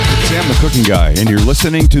the cooking guy, and you're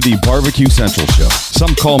listening to the Barbecue Central Show.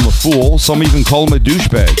 Some call him a fool, some even call him a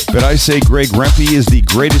douchebag, but I say Greg Rempe is the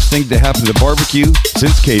greatest thing to happen to barbecue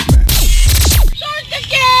since caveman. Start the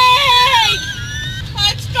game!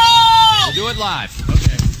 Let's go! We'll do it live.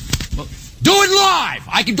 Okay. Well, do it live!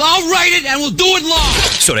 I'll write it and we'll do it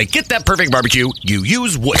live! So to get that perfect barbecue, you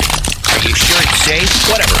use wood. Are you sure it's safe?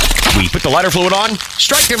 Whatever. We put the lighter fluid on,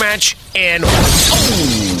 strike the match, and...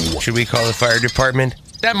 Oh! Should we call the fire department?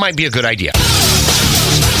 That might be a good idea.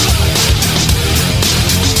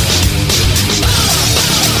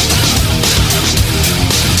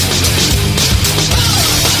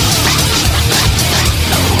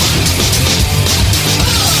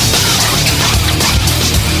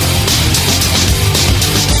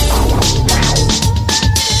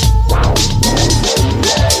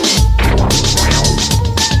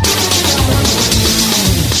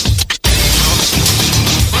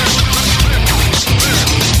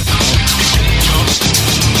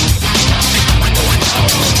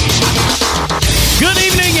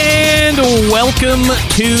 Welcome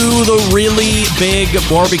to the really big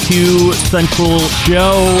Barbecue Central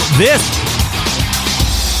show. This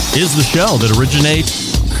is the show that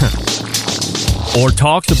originates or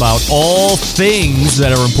talks about all things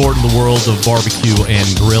that are important in the world of barbecue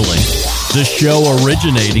and grilling. The show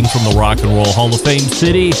originating from the Rock and Roll Hall of Fame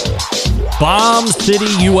city, Bomb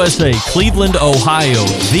City, USA, Cleveland, Ohio,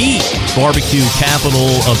 the barbecue capital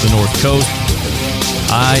of the North Coast.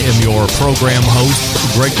 I am your program host,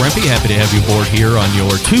 Greg Rempe. Happy to have you aboard here on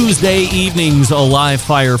your Tuesday evenings, a live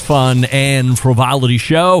fire fun and frivolity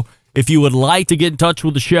show. If you would like to get in touch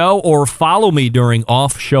with the show or follow me during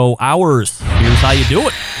off-show hours, here's how you do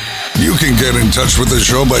it. You can get in touch with the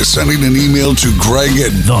show by sending an email to Greg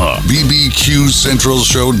at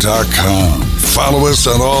bbqcentralshow.com. Follow us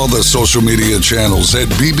on all the social media channels at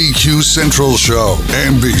BBQ Central Show.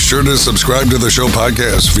 And be sure to subscribe to the show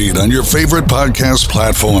podcast feed on your favorite podcast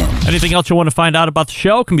platform. Anything else you want to find out about the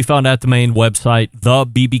show can be found at the main website,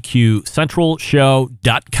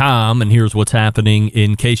 thebbqcentralshow.com. And here's what's happening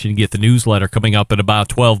in case you didn't get the newsletter coming up in about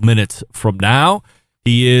 12 minutes from now.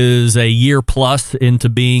 He is a year plus into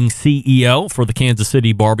being CEO for the Kansas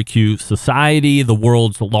City Barbecue Society, the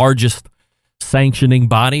world's largest sanctioning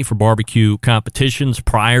body for barbecue competitions.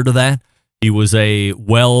 Prior to that, he was a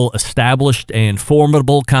well-established and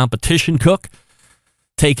formidable competition cook,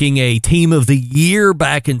 taking a Team of the Year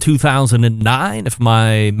back in 2009, if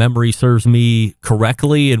my memory serves me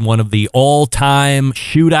correctly, in one of the all-time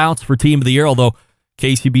shootouts for Team of the Year, although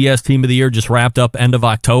KCBS Team of the Year just wrapped up end of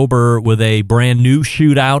October with a brand new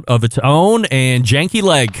shootout of its own, and Janky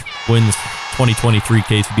Leg wins 2023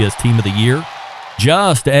 KCBS Team of the Year,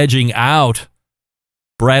 just edging out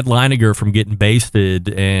Brad Leiniger from getting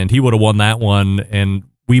basted, and he would have won that one, and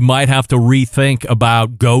we might have to rethink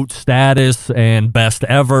about GOAT status and best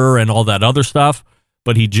ever and all that other stuff,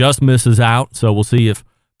 but he just misses out, so we'll see if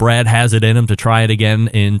Brad has it in him to try it again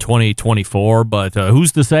in 2024, but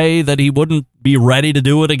who's to say that he wouldn't be ready to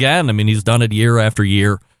do it again? I mean, he's done it year after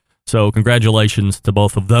year. So congratulations to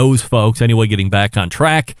both of those folks. Anyway, getting back on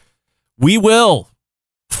track, we will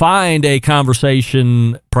find a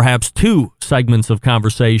conversation, perhaps two segments of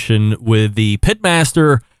conversation with the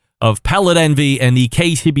pitmaster of Pellet Envy and the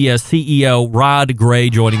KCBS CEO, Rod Gray,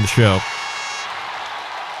 joining the show.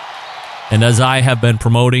 And as I have been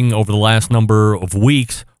promoting over the last number of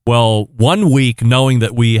weeks, well, 1 week knowing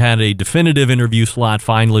that we had a definitive interview slot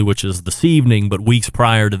finally, which is this evening, but weeks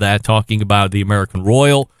prior to that, talking about the American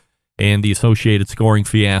Royal and the associated scoring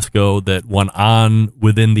fiasco that went on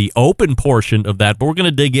within the open portion of that. But we're going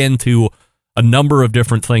to dig into a number of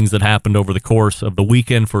different things that happened over the course of the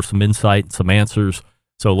weekend for some insight and some answers.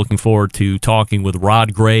 So looking forward to talking with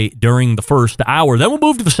Rod Gray during the first hour. Then we'll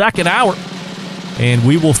move to the second hour, and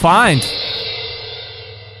we will find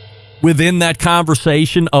within that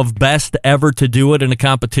conversation of best ever to do it in a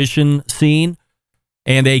competition scene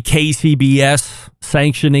and a KCBS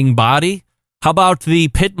sanctioning body. How about the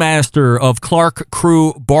pitmaster of Clark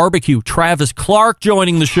Crew Barbecue, Travis Clark,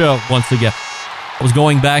 joining the show once again? I was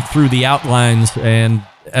going back through the outlines, and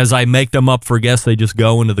as I make them up for guests, they just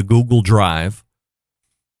go into the Google Drive.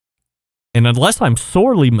 And unless I'm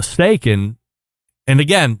sorely mistaken, and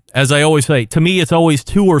again, as I always say, to me, it's always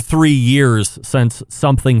 2 or 3 years since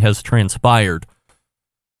something has transpired.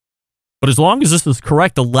 But as long as this is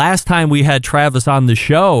correct, the last time we had Travis on the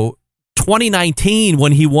show, 2019,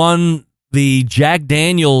 when he won the Jack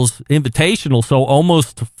Daniels Invitational, so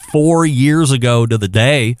almost 4 years ago to the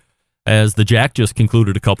day, as the Jack just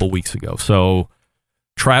concluded a couple weeks ago. So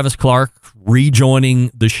Travis Clark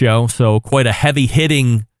rejoining the show, so quite a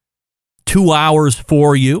heavy-hitting 2 hours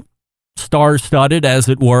for you. star-studded, as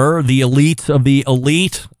it were, the elites of the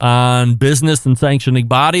elite on business and sanctioning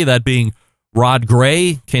body, that being Rod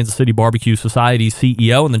Gray, Kansas City Barbecue Society's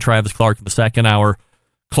CEO, and then Travis Clark in the second hour,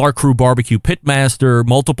 Clark Crew Barbecue Pitmaster,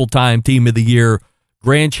 multiple-time Team of the Year,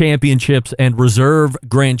 Grand Championships and Reserve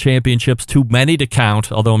Grand Championships, too many to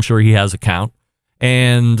count, although I'm sure he has a count,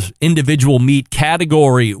 and individual meat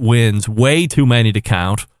category wins, way too many to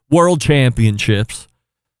count, World Championships,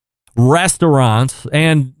 restaurants,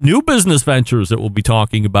 and new business ventures that we'll be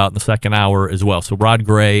talking about in the second hour as well. So Rod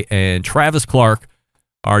Gray and Travis Clark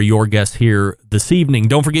are your guests here this evening.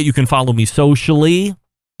 Don't forget you can follow me socially,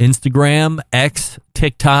 Instagram, X,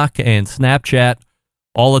 TikTok, and Snapchat,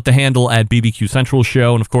 all at the handle at BBQ Central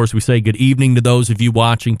Show. And of course, we say good evening to those of you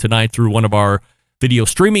watching tonight through one of our video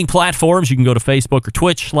streaming platforms. You can go to Facebook or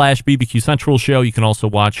Twitch/BBQ Central Show. You can also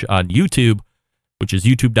watch on YouTube, which is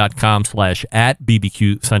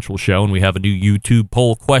youtube.com/@BBQ Central Show. And we have a new YouTube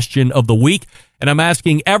poll question of the week. And I'm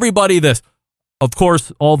asking everybody this. Of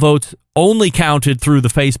course, all votes only counted through the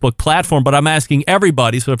Facebook platform, but I'm asking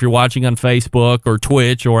everybody. So if you're watching on Facebook or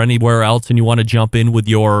Twitch or anywhere else and you want to jump in with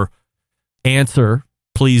your answer,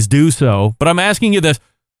 please do so. But I'm asking you this.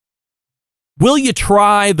 Will you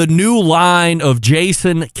try the new line of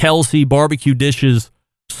Jason Kelsey barbecue dishes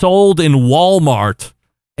sold in Walmart?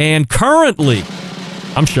 And currently,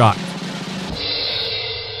 I'm shocked,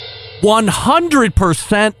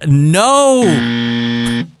 100%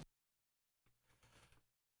 no.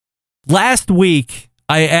 Last week,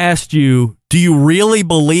 I asked you, do you really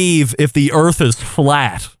believe if the earth is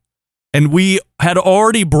flat? And we had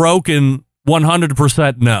already broken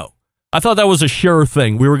 100% no. I thought that was a sure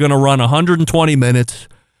thing. We were going to run 120 minutes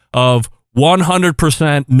of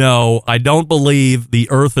 100% no. I don't believe the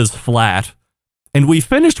earth is flat. And we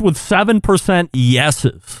finished with 7%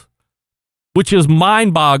 yeses, which is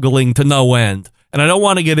mind-boggling to no end. And I don't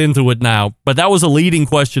want to get into it now, but that was a leading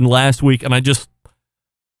question last week, and I just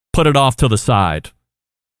put it off to the side.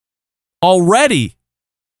 Already,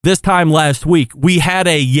 this time last week, we had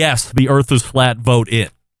a yes, the earth is flat vote in.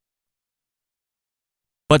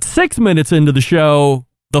 But 6 minutes into the show,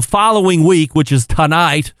 the following week, which is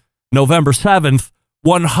tonight, November 7th,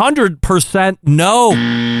 100% no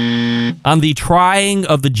on the trying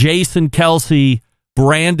of the Jason Kelsey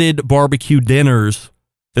branded barbecue dinners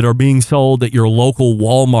that are being sold at your local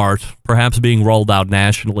Walmart, perhaps being rolled out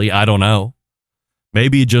nationally. I don't know.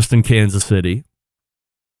 Maybe just in Kansas City.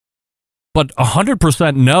 But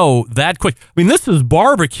 100% no that quick. I mean, this is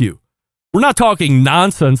barbecue. We're not talking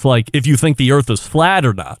nonsense like if you think the earth is flat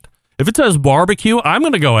or not. If it says barbecue, I'm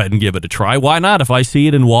going to go ahead and give it a try. Why not? If I see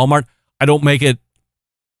it in Walmart, I don't make it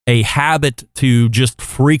a habit to just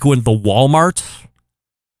frequent the Walmarts.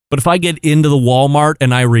 But if I get into the Walmart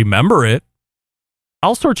and I remember it,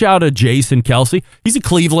 I'll search out a Jason Kelsey. He's a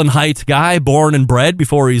Cleveland Heights guy, born and bred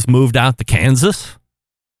before he's moved out to Kansas.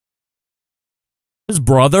 His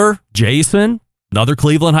brother, Jason, another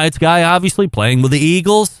Cleveland Heights guy, obviously, playing with the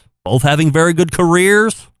Eagles, both having very good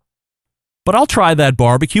careers. But I'll try that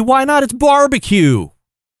barbecue. Why not? It's barbecue.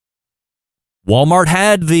 Walmart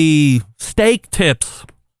had the steak tips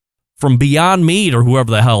from Beyond Meat or whoever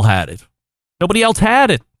the hell had it. Nobody else had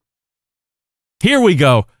it. Here we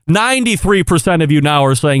go. 93% of you now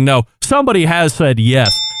are saying no. Somebody has said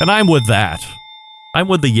yes, and I'm with that. I'm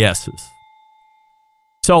with the yeses.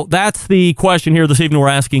 So that's the question here this evening. We're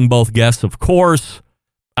asking both guests, of course.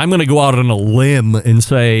 I'm going to go out on a limb and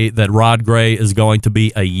say that Rod Gray is going to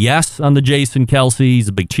be a yes on the Jason Kelsey. He's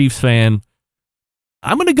a big Chiefs fan.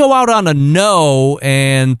 I'm going to go out on a no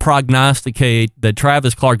and prognosticate that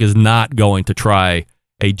Travis Clark is not going to try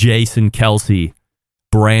a Jason Kelsey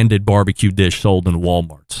branded barbecue dish sold in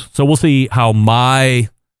Walmarts. So we'll see how my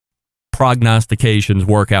prognostications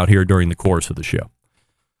work out here during the course of the show.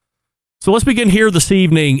 So let's begin here this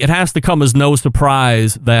evening. It has to come as no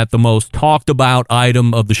surprise that the most talked about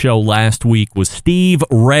item of the show last week was Steve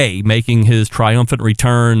Ray making his triumphant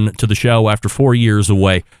return to the show after 4 years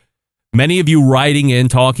away. Many of you writing in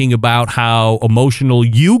talking about how emotional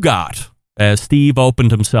you got as Steve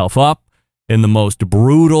opened himself up in the most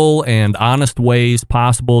brutal and honest ways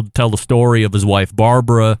possible to tell the story of his wife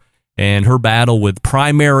Barbara and her battle with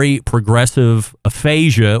primary progressive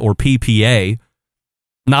aphasia, or PPA.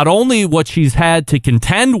 Not only what she's had to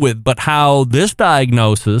contend with, but how this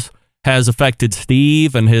diagnosis has affected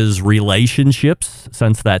Steve and his relationships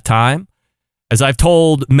since that time. As I've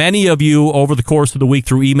told many of you over the course of the week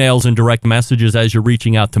through emails and direct messages as you're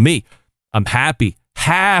reaching out to me, I'm happy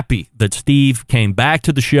that Steve came back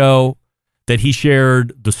to the show, that he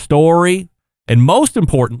shared the story, and most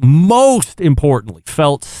importantly,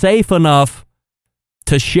 felt safe enough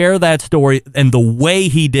to share that story and the way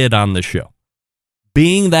he did on the show.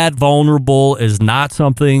 Being that vulnerable is not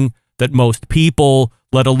something that most people,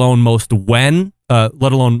 let alone most men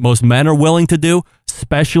are willing to do,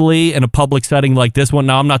 especially in a public setting like this one.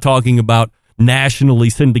 Now, I'm not talking about nationally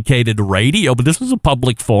syndicated radio, but this is a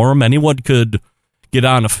public forum. Anyone could get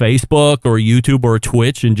on a Facebook or a YouTube or a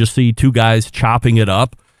Twitch and just see two guys chopping it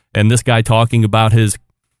up, and this guy talking about his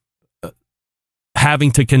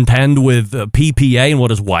having to contend with PPA and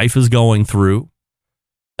what his wife is going through.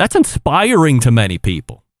 That's inspiring to many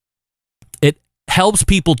people. It helps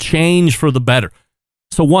people change for the better.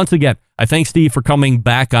 So once again, I thank Steve for coming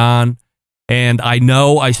back on, and I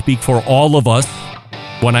know I speak for all of us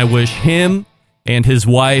when I wish him and his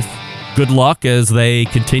wife good luck as they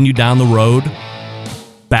continue down the road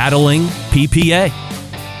battling PPA.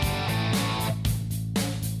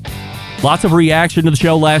 Lots of reaction to the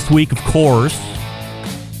show last week, of course,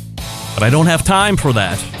 but I don't have time for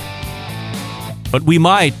that. But we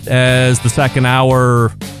might as the second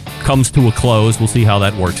hour comes to a close. We'll see how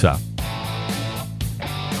that works out.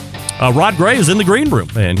 Rod Gray is in the green room,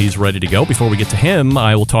 and he's ready to go. Before we get to him,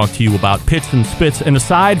 I will talk to you about Pits and Spits. And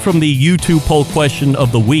aside from the YouTube poll question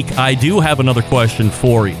of the week, I do have another question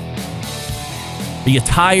for you. Are you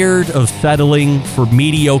tired of settling for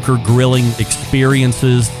mediocre grilling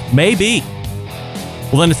experiences? Maybe.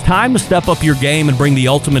 Well, then it's time to step up your game and bring the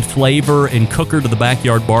ultimate flavor and cooker to the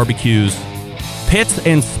backyard barbecues. Pits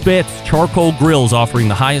and Spits charcoal grills, offering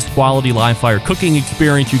the highest quality live fire cooking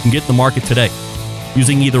experience you can get in the market today.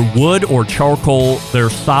 Using either wood or charcoal, their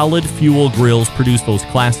solid fuel grills produce those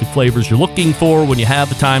classic flavors you're looking for when you have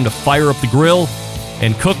the time to fire up the grill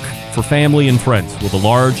and cook for family and friends. With a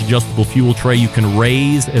large adjustable fuel tray, you can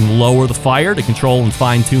raise and lower the fire to control and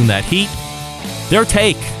fine-tune that heat. Their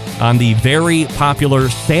take on the very popular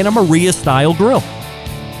Santa Maria style grill.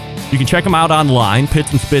 You can check them out online,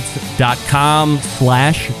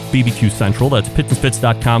 pitsandspits.com/BBQ Central. That's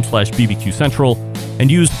pitsandspits.com/BBQ Central. And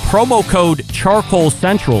use promo code Charcoal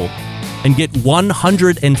Central and get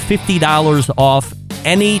 $150 off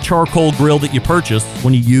any charcoal grill that you purchase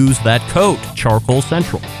when you use that code, Charcoal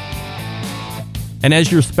Central. And as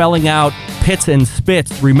you're spelling out Pits and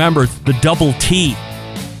Spits, remember it's the double T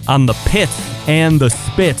on the pits and the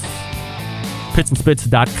spits.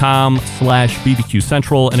 pitsandspits.com/BBQ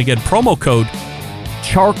Central. And again, promo code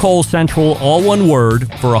Charcoal Central, all one word,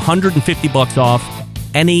 for $150 off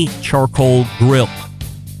any charcoal grill.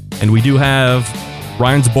 And we do have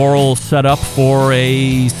Ryan Zboril set up for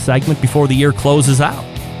a segment before the year closes out.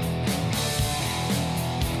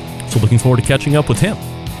 So looking forward to catching up with him.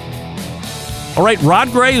 All right,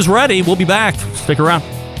 Rod Gray is ready. We'll be back. Stick around.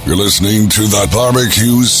 You're listening to the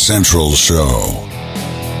Barbecue Central Show.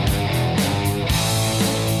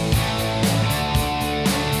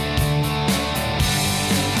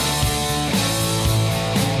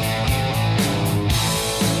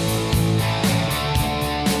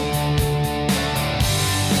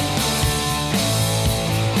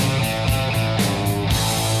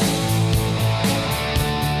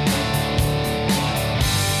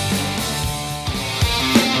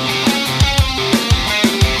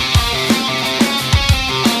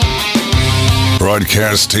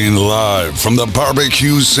 Broadcasting live from the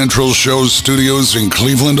Barbecue Central Show studios in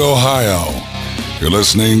Cleveland, Ohio. You're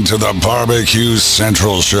listening to the Barbecue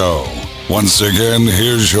Central Show. Once again,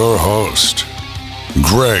 here's your host,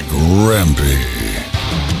 Greg Rempe.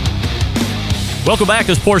 Welcome back.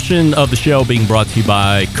 This portion of the show being brought to you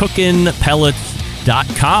by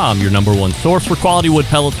CookinPellets.com, your number one source for quality wood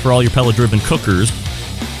pellets for all your pellet-driven cookers.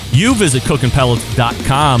 You visit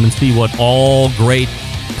CookinPellets.com and see what all great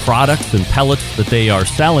products and pellets that they are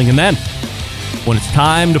selling. And then when it's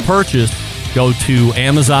time to purchase, go to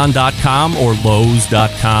Amazon.com or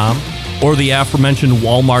Lowe's.com or the aforementioned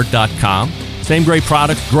Walmart.com. Same great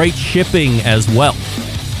products, great shipping as well.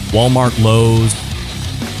 Walmart, Lowe's,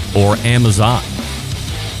 or Amazon.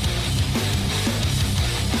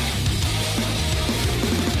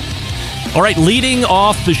 All right, leading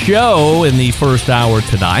off the show in the first hour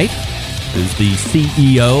tonight is the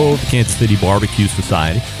CEO of the Kansas City Barbecue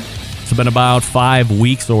Society. It's been about 5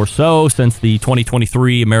 weeks or so since the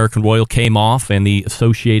 2023 American Royal came off and the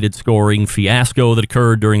associated scoring fiasco that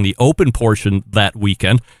occurred during the open portion that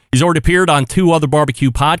weekend. He's already appeared on 2 other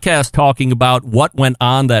barbecue podcasts talking about what went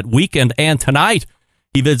on that weekend, and tonight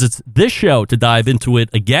he visits this show to dive into it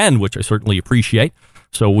again, which I certainly appreciate.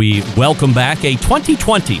 So we welcome back a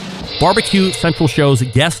 2020 Barbecue Central Show's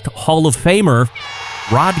guest Hall of Famer,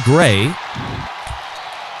 Rod Gray.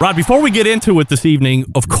 Rod, before we get into it this evening,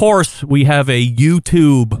 of course, we have a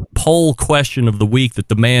YouTube poll question of the week that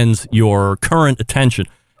demands your current attention.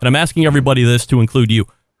 and I'm asking everybody this to include you.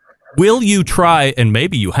 Will you try, and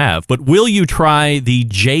maybe you have, but will you try the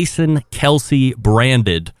Jason Kelsey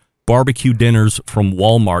branded barbecue dinners from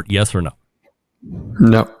Walmart, yes or no?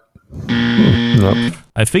 No. No.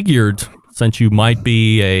 I figured, since you might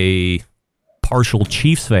be a partial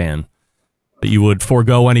Chiefs fan, that you would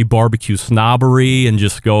forego any barbecue snobbery and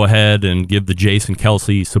just go ahead and give the Jason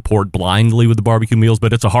Kelsey support blindly with the barbecue meals,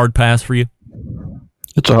 but it's a hard pass for you?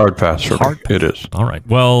 It's a hard pass for me. It is. All right.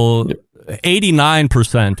 Well,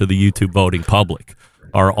 89% of the YouTube voting public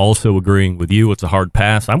are also agreeing with you. It's a hard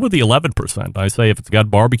pass. I'm with the 11%. I say if it's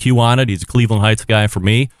got barbecue on it, he's a Cleveland Heights guy for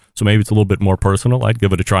me, so maybe it's a little bit more personal. I'd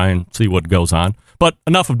give it a try and see what goes on. But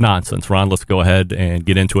enough of nonsense, Ron. Let's go ahead and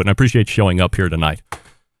get into it. And I appreciate you showing up here tonight.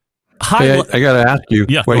 Hey, I got to ask you.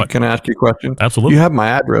 Yeah, wait, can I ask you a question? Absolutely. You have my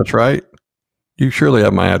address, right? You surely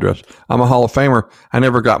have my address. I'm a Hall of Famer. I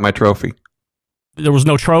never got my trophy. There was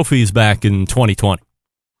no trophies back in 2020.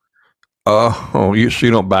 So you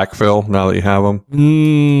don't backfill now that you have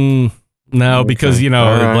them? No, Okay. because,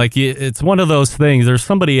 Right. like it's one of those things. There's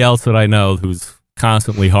somebody else that I know who's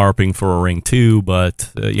constantly harping for a ring too,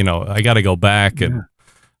 but, I got to go back and,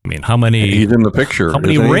 I mean, how many... He's in the picture. How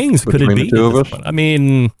many isn't he, rings could it between be? the two of us? I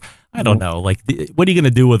mean, I don't know. Like, what are you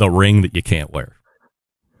going to do with a ring that you can't wear?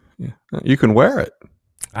 You can wear it.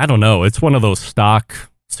 I don't know. It's one of those stock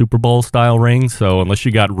Super Bowl style rings. So unless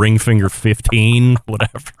you got ring finger 15,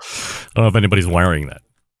 whatever, I don't know if anybody's wearing that.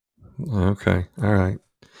 Okay. All right.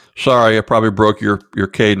 Sorry, I probably broke your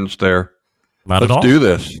cadence there. Not at all. Let's do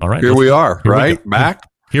this. All right. Here we are, here we right? go. Back?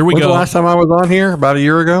 Here we When's go. the last time I was on here? About a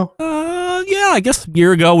year ago? Yeah, I guess a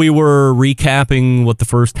year ago we were recapping what the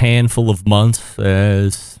first handful of months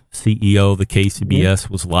as CEO of the KCBS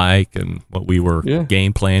was like and what we were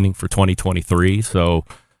game planning for 2023. So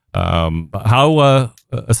how,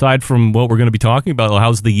 aside from what we're going to be talking about,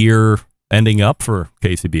 how's the year ending up for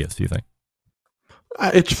KCBS, do you think?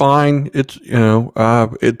 It's fine. It's,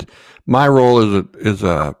 my role is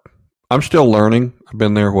I'm still learning. I've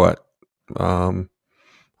been there,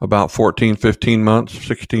 about 14, 15 months,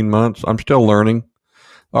 16 months. I'm still learning.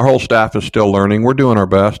 Our whole staff is still learning. We're doing our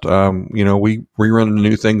best. We run into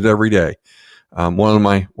new things every day. One of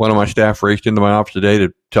my staff raced into my office today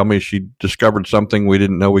to tell me she discovered something we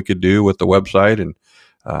didn't know we could do with the website. And,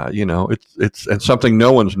 it's something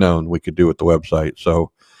no one's known we could do with the website.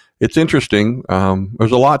 So it's interesting.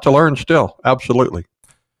 There's a lot to learn still. Absolutely.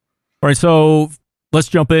 All right. So let's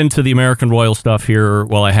jump into the American Royal stuff here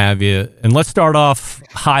while I have you. And let's start off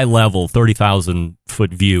high level, 30,000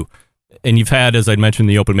 foot view. And you've had, as I mentioned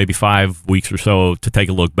in the open, maybe 5 weeks or so to take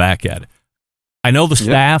a look back at it. I know the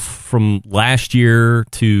staff from last year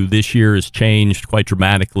to this year has changed quite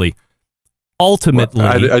dramatically. Ultimately,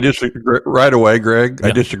 I disagree right away, Greg.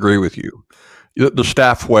 I disagree with you. The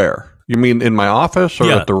staff where? You mean in my office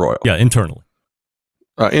or at the Royal? Yeah, internally.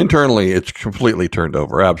 Internally, it's completely turned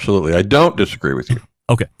over. Absolutely. I don't disagree with you.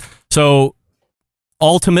 Okay. So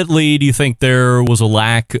ultimately, do you think there was a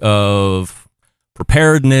lack of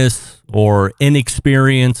preparedness or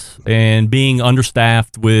inexperience and being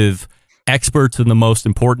understaffed with experts in the most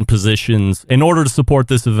important positions in order to support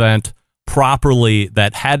this event properly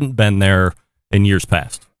that hadn't been there in years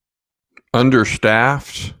past?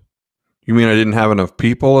 Understaffed? You mean I didn't have enough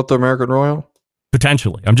people at the American Royal?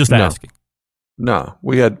 Potentially. I'm just asking. No,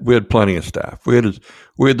 we had plenty of staff. We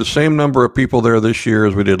had the same number of people there this year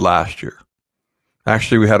as we did last year.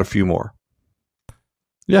 Actually, we had a few more.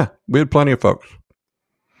 Yeah, we had plenty of folks.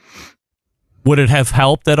 Would it have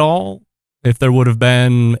helped at all if there would have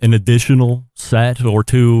been an additional set or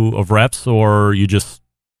two of reps, or it just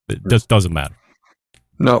doesn't matter?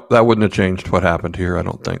 No, that wouldn't have changed what happened here, I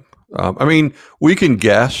don't think. We can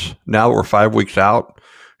guess now that we're 5 weeks out.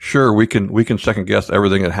 Sure, we can second guess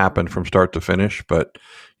everything that happened from start to finish. But,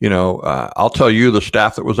 I'll tell you, the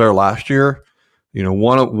staff that was there last year,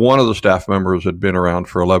 one of the staff members had been around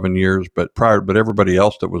for 11 years, but everybody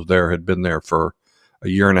else that was there had been there for a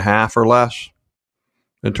year and a half or less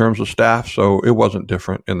in terms of staff. So it wasn't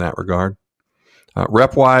different in that regard.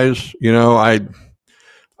 Rep wise,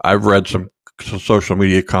 I've read some social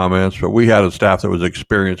media comments, but we had a staff that was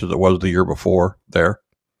experienced as it was the year before there.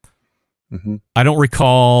 Mm-hmm. I don't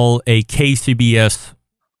recall a KCBS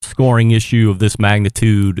scoring issue of this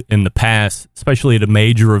magnitude in the past, especially at a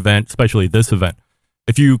major event, especially this event.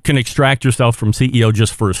 If you can extract yourself from CEO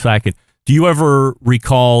just for a second, do you ever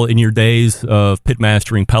recall in your days of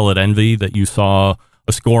pitmastering Pellet Envy that you saw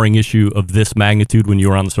a scoring issue of this magnitude when you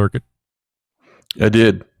were on the circuit? I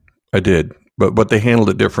did. But they handled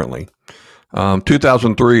it differently.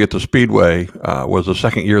 2003 at the Speedway was the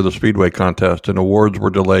second year of the Speedway contest, and awards were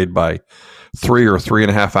delayed by 3 or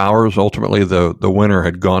 3.5 hours. Ultimately, the winner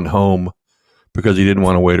had gone home because he didn't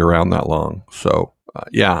want to wait around that long. So,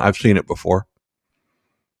 yeah, I've seen it before.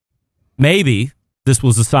 Maybe this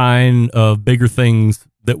was a sign of bigger things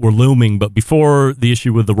that were looming, but before the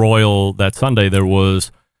issue with the Royal that Sunday, there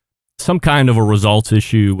was some kind of a results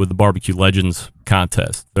issue with the Barbecue Legends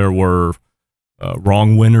contest. There were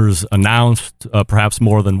wrong winners announced, perhaps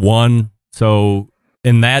more than one. So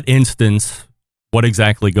in that instance, what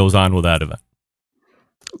exactly goes on with that event?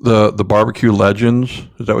 The Barbecue Legends,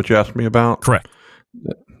 is that what you asked me about? Correct.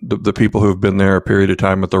 The people who have been there a period of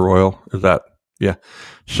time at the Royal, is that? Yeah.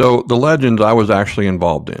 So the Legends I was actually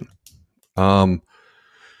involved in.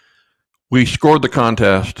 We scored the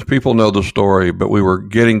contest. People know the story, but we were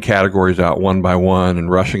getting categories out one by one and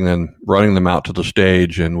running them out to the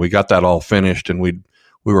stage. And we got that all finished, and we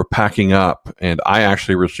were packing up. And I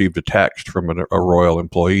actually received a text from a Royal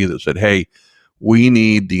employee that said, "Hey, we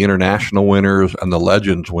need the international winners and the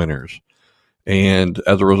Legends winners." And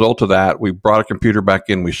as a result of that, we brought a computer back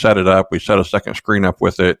in. We set it up. We set a second screen up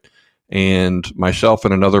with it. And myself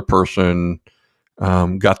and another person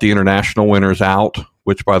got the international winners out,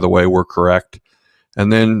 which, by the way, were correct,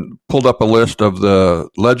 and then pulled up a list of the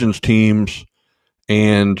Legends teams,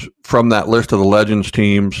 and from that list of the Legends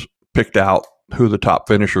teams, picked out who the top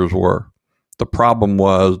finishers were. The problem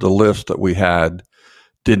was the list that we had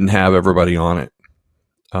didn't have everybody on it.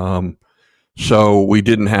 So we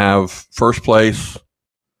didn't have first place,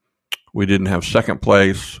 we didn't have second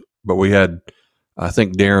place, but we had, I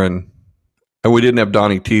think, Darren, and we didn't have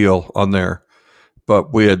Donnie Teal on there.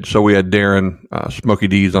 But we had Darren, Smokey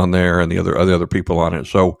D's on there, and the other people on it.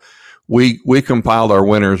 So we compiled our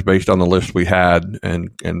winners based on the list we had,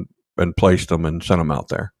 and placed them and sent them out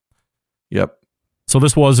there. Yep. So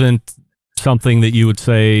this wasn't something that you would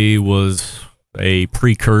say was a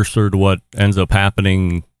precursor to what ends up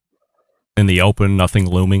happening in the open. Nothing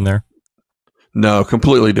looming there. No,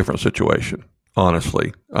 completely different situation.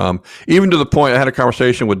 Honestly, even to the point I had a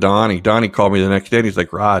conversation with Donnie. Donnie called me the next day, and he's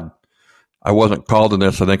like, "Rod, I wasn't called in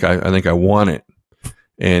this. I think I won it."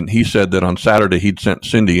 And he said that on Saturday he'd sent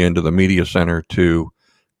Cindy into the media center to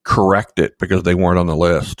correct it because they weren't on the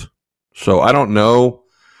list. So I don't know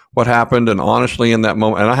what happened. And honestly, in that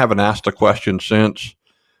moment, and I haven't asked the question since,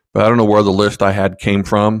 but I don't know where the list I had came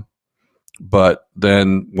from. But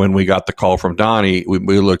then when we got the call from Donnie,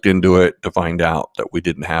 we looked into it to find out that we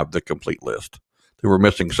didn't have the complete list. They were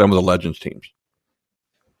missing some of the Legends teams.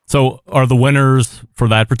 So are the winners for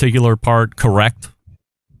that particular part correct?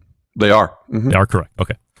 They are. Mm-hmm. They are correct.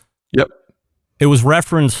 Okay. Yep. It was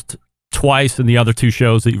referenced twice in the other two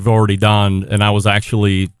shows that you've already done, and I was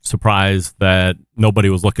actually surprised that nobody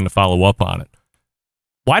was looking to follow up on it.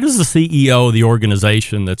 Why does the CEO of the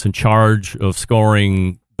organization that's in charge of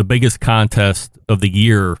scoring the biggest contest of the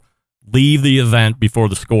year leave the event before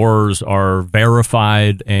the scores are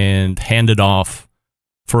verified and handed off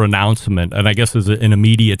for announcement? And I guess as an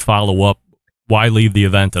immediate follow-up, why leave the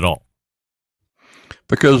event at all?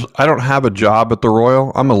 Because I don't have a job at the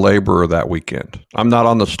Royal. I'm a laborer that weekend. I'm not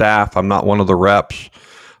on the staff. I'm not one of the reps.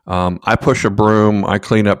 I push a broom. I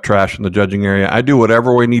clean up trash in the judging area. I do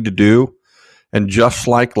whatever we need to do. And just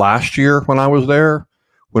like last year when I was there,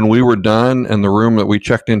 when we were done and the room that we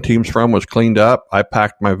checked in teams from was cleaned up, I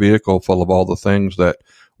packed my vehicle full of all the things that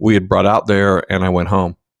we had brought out there, and I went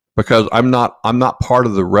home. Because I'm not part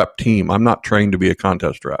of the rep team. I'm not trained to be a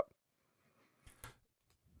contest rep.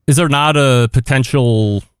 Is there not a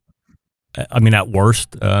potential, I mean, at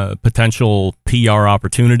worst, potential PR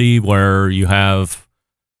opportunity where you have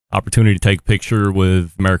opportunity to take a picture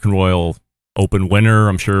with American Royal Open winner?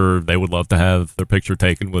 I'm sure they would love to have their picture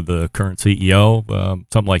taken with the current CEO,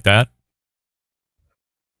 something like that.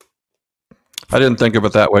 I didn't think of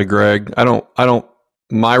it that way, Greg. I don't,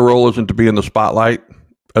 my role isn't to be in the spotlight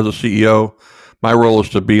as a CEO. My role is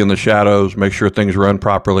to be in the shadows, make sure things run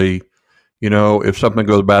properly. You know, if something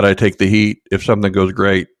goes bad, I take the heat. If something goes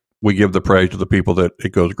great, we give the praise to the people that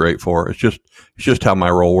it goes great for. It's just how my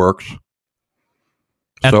role works.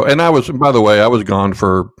 So, and by the way, I was gone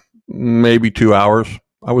for maybe 2 hours.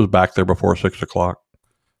 I was back there before 6 o'clock.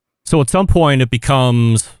 So at some point it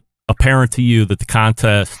becomes apparent to you that the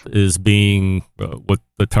contest is being, what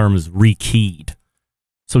the term is, rekeyed.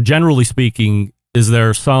 So generally speaking, is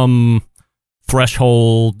there some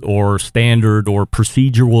threshold or standard or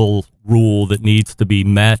procedural rule that needs to be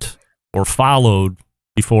met or followed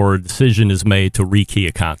before a decision is made to rekey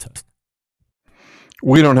a contest?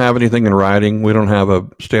 We don't have anything in writing. We don't have a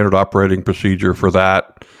standard operating procedure for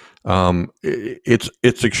that.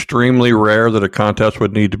 It's extremely rare that a contest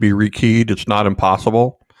would need to be rekeyed. It's not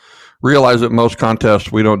impossible, realize that most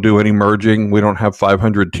contests, we don't do any merging. We don't have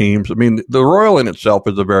 500 teams. I mean, the Royal in itself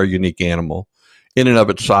is a very unique animal in and of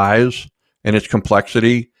its size and its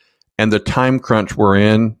complexity and the time crunch we're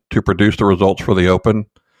in to produce the results for the Open.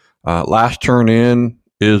 Last turn in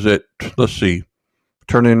is at, let's see,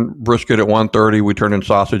 turn in brisket at 1:30. We turn in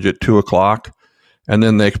sausage at 2 o'clock. And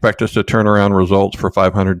then they expect us to turn around results for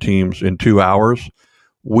 500 teams in 2 hours.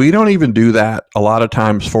 We don't even do that a lot of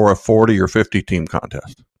times for a 40 or 50 team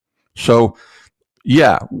contest. So,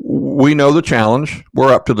 yeah, we know the challenge.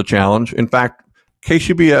 We're up to the challenge. In fact,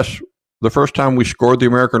 KCBS, the first time we scored the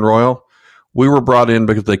American Royal, we were brought in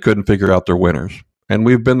because they couldn't figure out their winners. And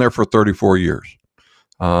we've been there for 34 years.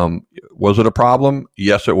 Was it a problem?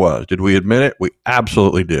 Yes, it was. Did we admit it? We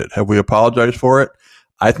absolutely did. Have we apologized for it?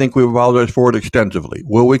 I think we've apologized for it extensively.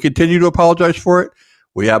 Will we continue to apologize for it?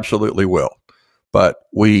 We absolutely will. But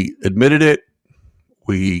we admitted it,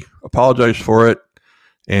 we apologized for it,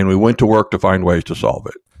 and we went to work to find ways to solve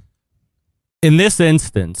it. In this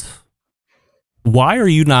instance, why are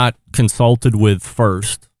you not consulted with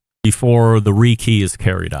first before the rekey is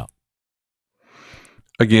carried out?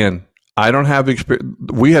 Again, I don't have experience.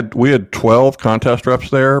 We had 12 contest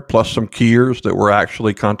reps there, plus some keyers that were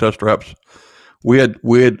actually contest reps. We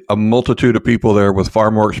had a multitude of people there with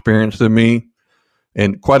far more experience than me,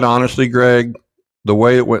 and quite honestly, Greg, the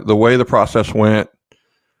way the process went,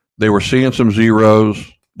 they were seeing some zeros.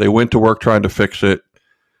 They went to work trying to fix it.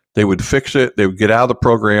 They would fix it. They would get out of the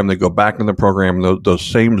program. They go back in the program. And those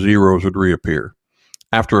same zeros would reappear.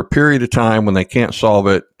 After a period of time, when they can't solve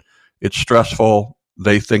it, it's stressful.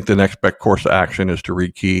 They think the next best course of action is to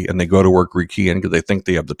rekey, and they go to work rekeying because they think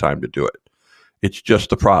they have the time to do it. It's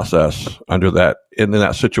just the process in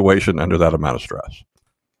that situation, under that amount of stress.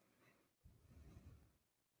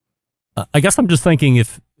 I guess I'm just thinking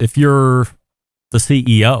if you're the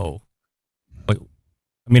CEO,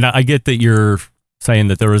 I get that you're saying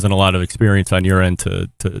that there isn't a lot of experience on your end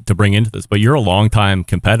to bring into this, but you're a longtime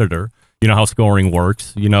competitor. You know how scoring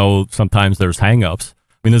works. You know, sometimes there's hangups.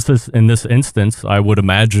 I mean, in this instance, I would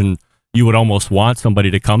imagine you would almost want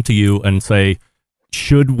somebody to come to you and say,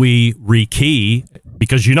 should we rekey?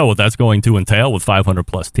 Because you know what that's going to entail with 500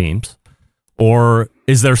 plus teams. Or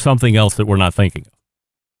is there something else that we're not thinking of?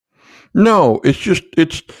 No,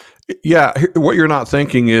 what you're not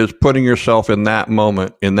thinking is putting yourself in that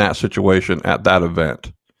moment, in that situation, at that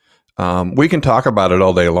event. We can talk about it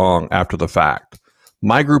all day long after the fact.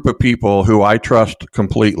 My group of people who I trust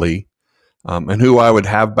completely, and who I would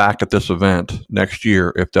have back at this event next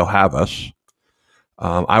year if they'll have us,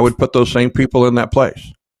 I would put those same people in that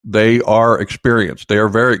place. They are experienced. They are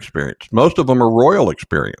very experienced. Most of them are Royal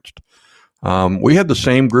experienced. We had the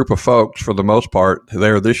same group of folks for the most part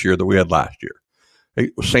there this year that we had last year.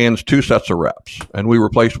 It sans 2 sets of reps, and we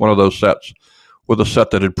replaced one of those sets with a set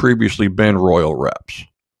that had previously been Royal reps.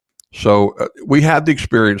 So we had the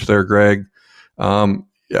experience there, Greg.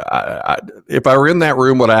 If I were in that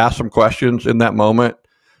room, would I ask some questions in that moment?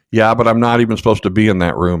 Yeah, but I'm not even supposed to be in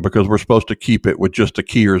that room because we're supposed to keep it with just the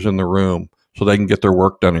keyers in the room so they can get their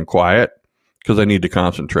work done in quiet because they need to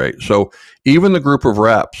concentrate. So even the group of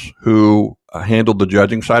reps who handled the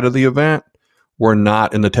judging side of the event were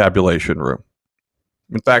not in the tabulation room.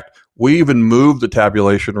 In fact, we even moved the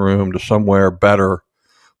tabulation room to somewhere better,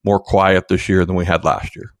 more quiet this year than we had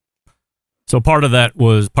last year. So part of that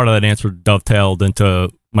answer dovetailed into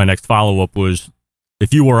my next follow-up was,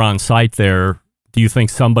 if you were on site there, do you think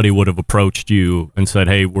somebody would have approached you and said,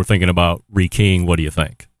 hey, we're thinking about rekeying. What do you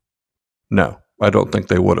think? No, I don't think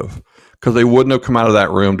they would have, because they wouldn't have come out of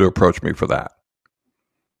that room to approach me for that.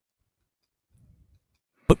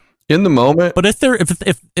 But in the moment, but if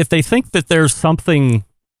they think that there's something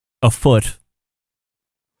afoot,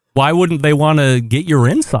 why wouldn't they want to get your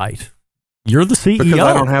insight? You're the CEO.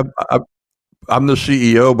 Because I'm the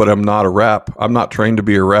CEO, but I'm not a rep. I'm not trained to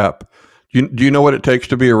be a rep. Do you know what it takes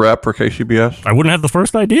to be a rep for KCBS? I wouldn't have the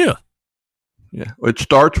first idea. Yeah, it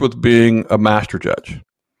starts with being a master judge.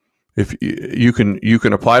 If you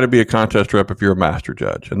can apply to be a contest rep if you're a master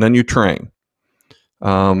judge, and then you train,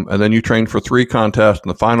 and then you train for 3 contests,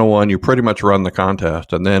 and the final one you pretty much run the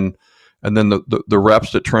contest, and then the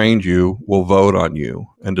reps that trained you will vote on you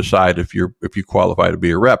and decide if you qualify to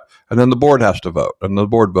be a rep, and then the board has to vote, and the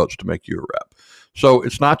board votes to make you a rep. So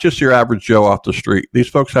it's not just your average Joe off the street. These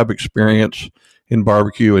folks have experience in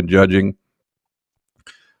barbecue and judging.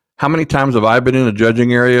 How many times have I been in a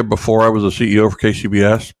judging area before I was a CEO for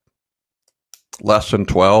KCBS? Less than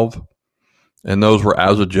 12. And those were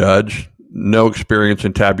as a judge. No experience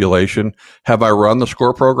in tabulation. Have I run the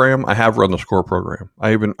score program? I have run the score program.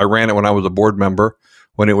 I ran it when I was a board member,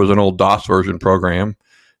 when it was an old DOS version program,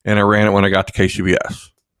 and I ran it when I got to KCBS.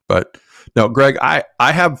 But no, Greg, I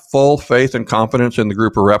have full faith and confidence in the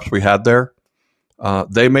group of reps we had there.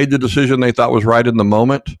 They made the decision they thought was right in the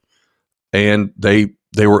moment, and they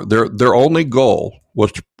were their only goal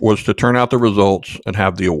was to turn out the results and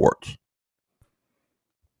have the awards.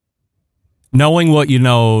 Knowing what you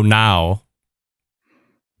know now,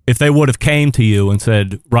 if they would have came to you and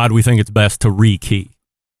said, Rod, we think it's best to rekey,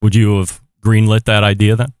 would you have greenlit that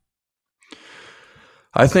idea then?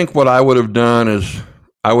 I think what I would have done is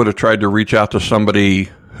I would have tried to reach out to somebody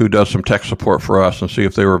who does some tech support for us and see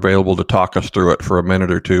if they were available to talk us through it for a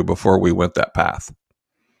minute or two before we went that path.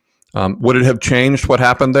 Would it have changed what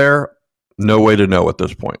happened there? No way to know at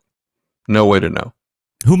this point. No way to know.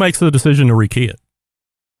 Who makes the decision to rekey it?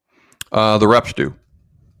 The reps do.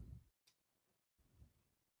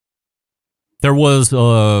 There was,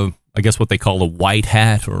 I guess, what they call a white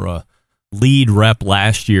hat or a lead rep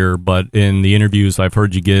last year, but in the interviews I've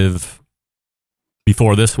heard you give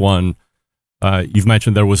before this one, you've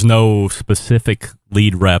mentioned there was no specific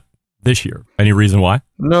lead rep this year. Any reason why?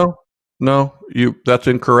 No, that's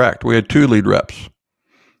incorrect. We had 2 lead reps.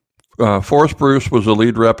 Forrest Bruce was the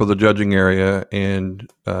lead rep of the judging area, and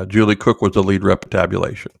Julie Cook was the lead rep of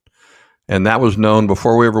tabulation. And that was known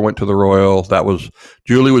before we ever went to the Royal.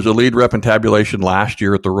 Julie was the lead rep in tabulation last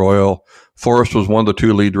year at the Royal. Forrest was one of the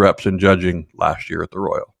 2 lead reps in judging last year at the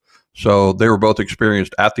Royal. So they were both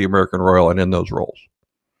experienced at the American Royal and in those roles.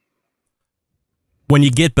 When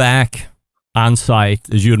you get back on site,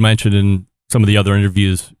 as you had mentioned in some of the other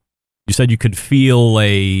interviews, you said you could feel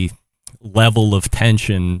a level of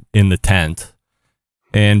tension in the tent.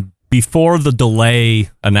 And before the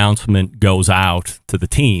delay announcement goes out to the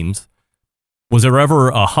teams, was there ever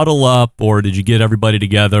a huddle up, or did you get everybody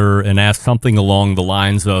together and ask something along the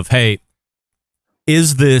lines of, hey,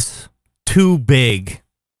 is this too big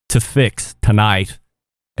to fix tonight,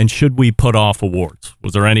 and should we put off awards?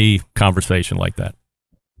 Was there any conversation like that?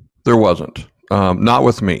 There wasn't. Not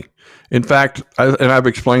with me. In fact, I've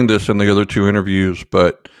explained this in the other 2 interviews,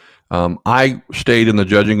 but I stayed in the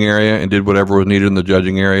judging area and did whatever was needed in the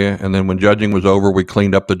judging area. And then when judging was over, we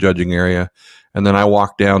cleaned up the judging area. And then I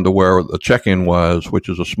walked down to where the check-in was, which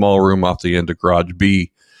is a small room off the end of Garage B.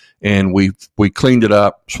 And we cleaned it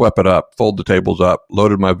up, swept it up, folded the tables up,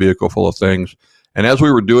 loaded my vehicle full of things. And as we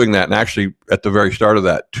were doing that, and actually at the very start of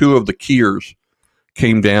that, 2 of the keyers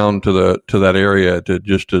came down to that area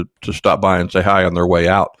to stop by and say hi on their way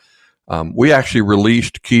out. We actually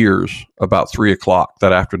released keyers about 3:00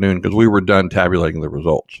 that afternoon because we were done tabulating the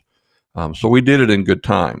results. So we did it in good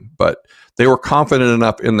time, but they were confident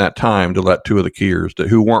enough in that time to let 2 of the keyers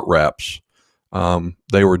who weren't reps.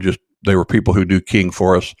 They were people who do keying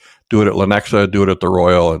for us, do it at Lenexa, do it at the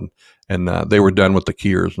Royal, and they were done with the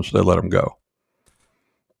keyers, and so they let them go.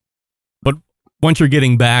 But once you're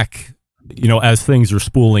getting back, as things are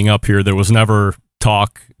spooling up here, there was never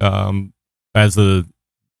talk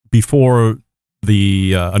before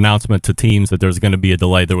the announcement to teams that there's going to be a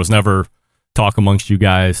delay. There was never talk amongst you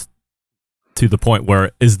guys to the point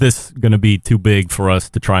where, is this going to be too big for us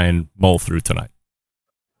to try and mull through tonight?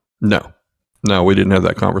 No, we didn't have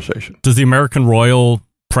that conversation. Does the American Royal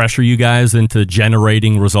pressure you guys into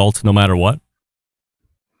generating results no matter what?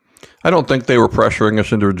 I don't think they were pressuring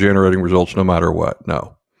us into generating results no matter what,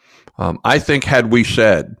 no. I think had we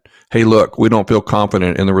said, hey, look, we don't feel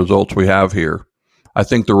confident in the results we have here, I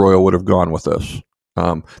think the Royal would have gone with us.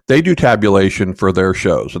 They do tabulation for their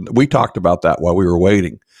shows, and we talked about that while we were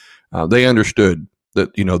waiting. They understood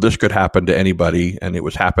that, this could happen to anybody, and it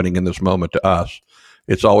was happening in this moment to us.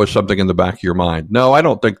 It's always something in the back of your mind. No, I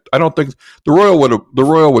don't think the Royal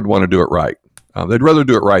would want to do it right. They'd rather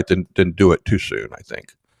do it right than do it too soon, I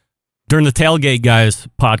think. During the Tailgate Guys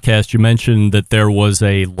podcast, you mentioned that there was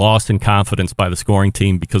a loss in confidence by the scoring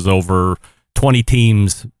team because over 20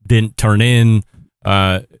 teams didn't turn in,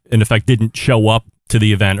 in effect, didn't show up to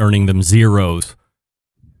the event, earning them zeros.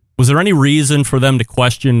 Was there any reason for them to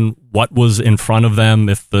question what was in front of them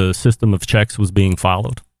if the system of checks was being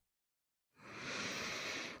followed?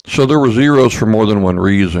 So there were zeros for more than one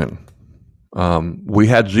reason. We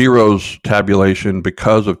had zeros tabulation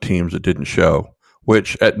because of teams that didn't show,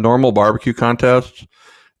 which at normal barbecue contests,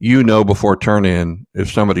 before turn in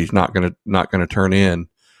if somebody's not going to turn in,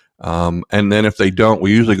 and then if they don't,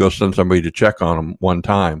 we usually go send somebody to check on them one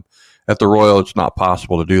time. At the Royal, it's not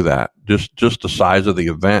possible to do that. Just the size of the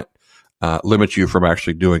event limits you from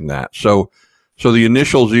actually doing that. So the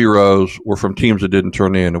initial zeros were from teams that didn't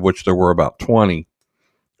turn in, of which there were about 20.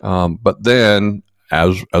 But then,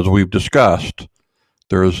 as we've discussed,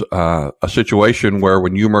 there's a situation where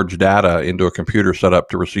when you merge data into a computer set up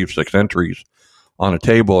to receive 6 entries on a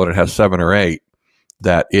table and it has 7 or 8,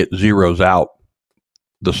 that it zeroes out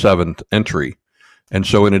the seventh entry. And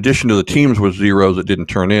so in addition to the teams with zeros that didn't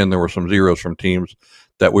turn in, there were some zeros from teams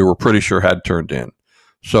that we were pretty sure had turned in.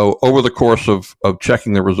 So over the course of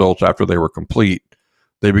checking the results after they were complete,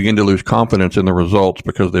 they begin to lose confidence in the results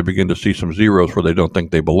because they begin to see some zeros where they don't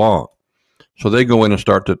think they belong. So they go in and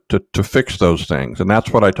start to fix those things. And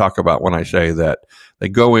that's what I talk about when I say that they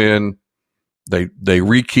go in, they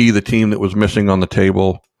rekey the team that was missing on the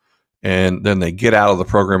table, and then they get out of the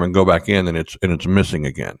program and go back in, and it's missing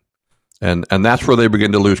again. And that's where they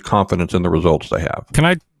begin to lose confidence in the results they have. Can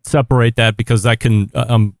I separate that, because that can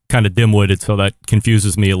I'm kind of dim-witted, so that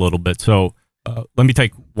confuses me a little bit. So let me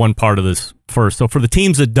take one part of this first. So for the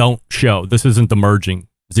teams that don't show, this isn't the merging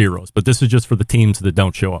zeros, but this is just for the teams that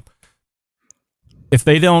don't show up. If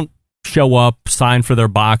they don't show up, sign for their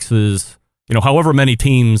boxes, however many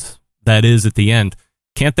teams that is at the end,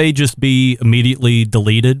 can't they just be immediately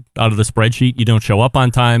deleted out of the spreadsheet? You don't show up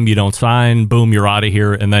on time, you don't sign, boom, you're out of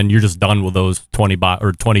here, and then you're just done with those 20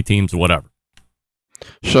 teams or whatever.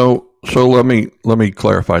 So let me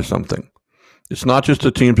clarify something. It's not just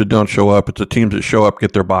the teams that don't show up; it's the teams that show up,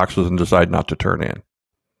 get their boxes, and decide not to turn in.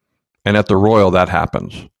 And at the Royal, that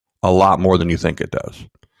happens a lot more than you think it does.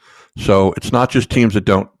 So it's not just teams that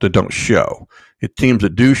don't show; it's teams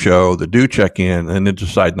that do show, that do check in, and then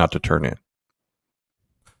decide not to turn in.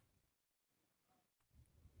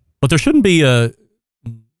 But there shouldn't be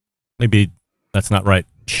maybe that's not right.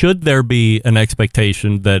 Should there be an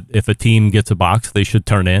expectation that if a team gets a box, they should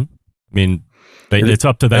turn in? I mean, it's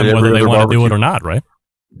up to them whether they want to do it or not, right?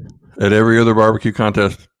 At every other barbecue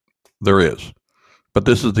contest, there is. But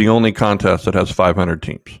this is the only contest that has 500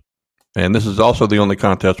 teams. And this is also the only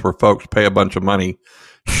contest where folks pay a bunch of money,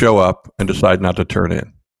 show up, and decide not to turn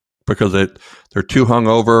in. Because they're too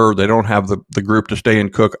hungover, they don't have the group to stay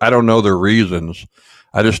and cook. I don't know their reasons.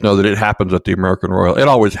 I just know that it happens at the American Royal. It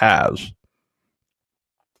always has.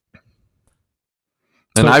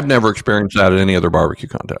 And I've never experienced that at any other barbecue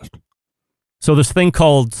contest. So this thing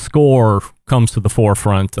called score comes to the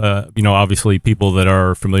forefront. Obviously people that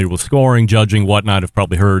are familiar with scoring, judging, whatnot have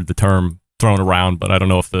probably heard the term thrown around, but I don't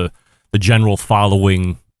know if the general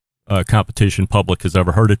following competition public has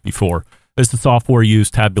ever heard it before. It's the software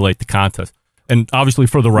used to tabulate the contest. And obviously,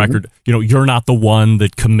 for the record, you're not the one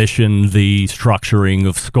that commissioned the structuring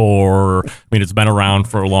of score. I mean, it's been around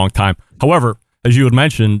for a long time. However, as you had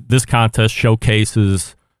mentioned, this contest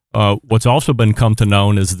showcases what's also been come to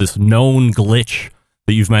known as this known glitch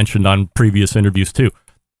that you've mentioned on previous interviews too.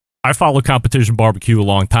 I followed competition barbecue a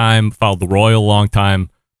long time, followed the Royal a long time.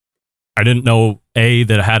 I didn't know, that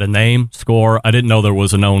it had a name, score. I didn't know there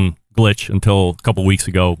was a known glitch until a couple weeks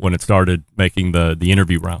ago when it started making the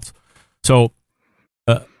interview rounds. So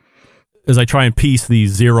as I try and piece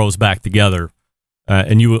these zeros back together,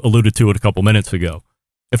 and you alluded to it a couple minutes ago,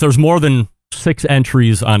 if there's more than 6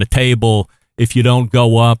 entries on a table, if you don't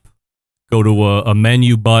go up, go to a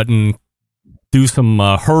menu button, do some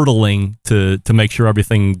hurdling to make sure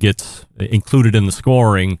everything gets included in the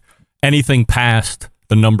scoring, anything past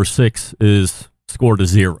the number 6 is scored a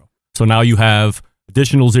 0. So now you have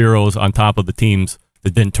additional zeros on top of the teams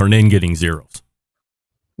that didn't turn in getting zeros.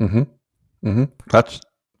 Mm-hmm. Mm-hmm. That's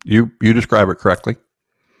you describe it correctly.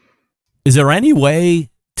 Is there any way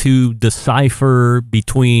to decipher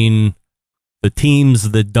between the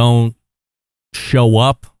teams that don't show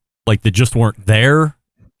up, like that just weren't there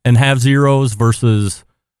and have zeros, versus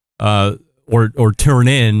or turn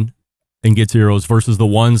in and get zeros, versus the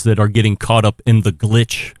ones that are getting caught up in the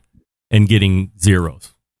glitch and getting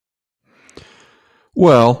zeros?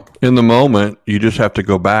 Well, in the moment, you just have to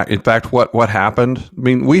go back. In fact, what happened? I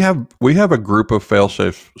mean, we have a group of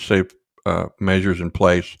fail-safe measures in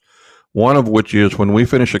place. One of which is when we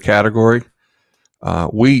finish a category,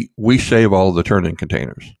 we save all of the turn-in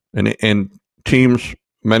containers, and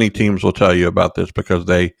many teams will tell you about this because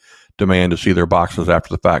they demand to see their boxes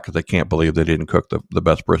after the fact because they can't believe they didn't cook the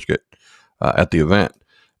best brisket at the event,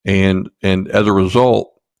 and as a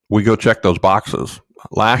result, we go check those boxes.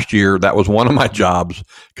 Last year, that was one of my jobs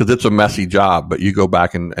because it's a messy job, but you go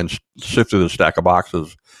back and sift through the stack of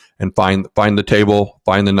boxes and find the table,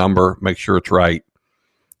 find the number, make sure it's right.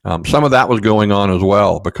 Some of that was going on as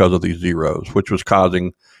well because of these zeros, which was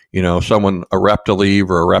causing, a rep to leave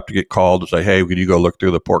or a rep to get called to say, hey, could you go look through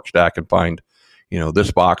the pork stack and find, this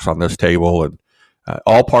box on this table, and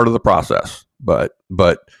all part of the process. But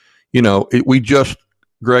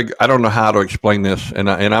Greg, I don't know how to explain this, and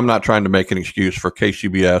I'm not trying to make an excuse for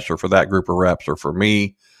KCBS or for that group of reps or for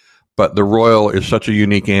me, but the Royal is such a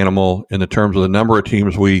unique animal in the terms of the number of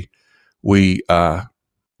teams we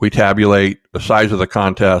tabulate, the size of the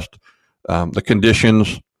contest, the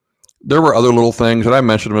conditions. There were other little things that I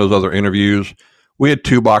mentioned in those other interviews. We had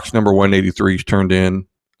 2 box number 183s turned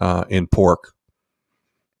in pork.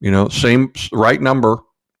 Same right number,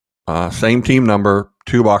 same team number,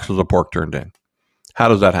 2 boxes of pork turned in. How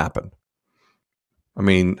does that happen? I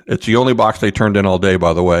mean, it's the only box they turned in all day,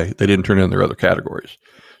 by the way. They didn't turn in their other categories.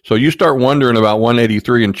 So you start wondering about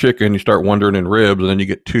 183 in chicken, you start wondering in ribs, and then you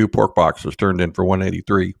get 2 pork boxes turned in for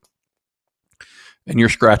 183. And you're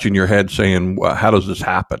scratching your head saying, well, how does this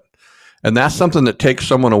happen? And that's something that takes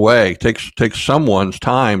someone away, takes someone's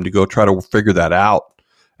time to go try to figure that out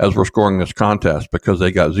as we're scoring this contest, because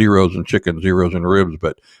they got zeros in chicken, zeros in ribs,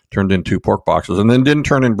 but turned in 2 pork boxes, and then didn't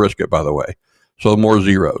turn in brisket, by the way. So more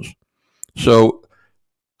zeros. So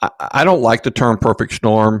I don't like the term perfect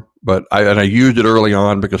storm, but I used it early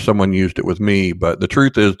on because someone used it with me. But the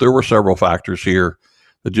truth is there were several factors here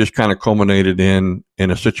that just kind of culminated in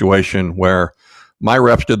a situation where my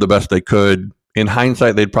reps did the best they could. In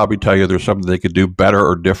hindsight, they'd probably tell you there's something they could do better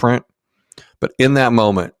or different. But in that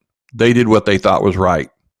moment, they did what they thought was right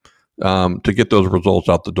to get those results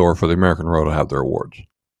out the door for the American Royal to have their awards.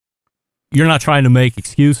 You're not trying to make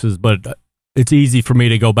excuses, but it's easy for me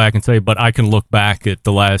to go back and say, but I can look back at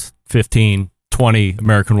the last 15, 20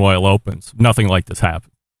 American Royal Opens. Nothing like this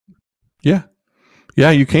happened. Yeah.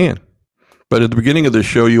 Yeah, you can. But at the beginning of this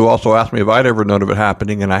show, you also asked me if I'd ever known of it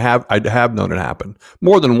happening, and I have known it happen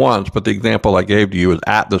more than once. But the example I gave to you is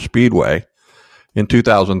at the Speedway in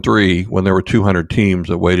 2003 when there were 200 teams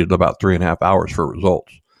that waited about 3.5 hours for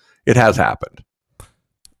results. It has happened.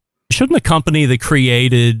 Shouldn't the company that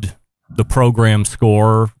created the program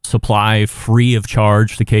score supply free of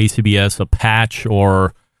charge to KCBS a patch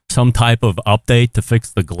or some type of update to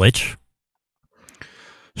fix the glitch?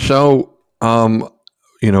 So,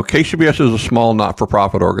 KCBS is a small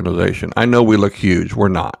not-for-profit organization. I know we look huge. We're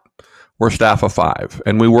not. We're a staff of 5,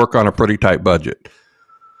 and we work on a pretty tight budget.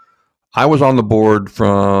 I was on the board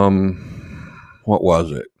from,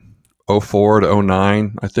 04 to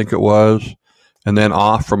 09, I think it was, and then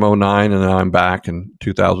off from 09, and then I'm back in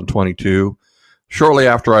 2022. Shortly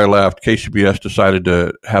after I left, KCBS decided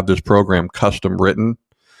to have this program custom written,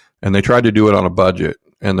 and they tried to do it on a budget.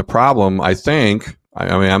 And the problem, I think,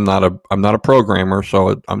 I'm not a programmer,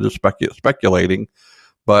 so I'm just speculating.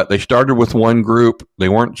 But they started with one group. They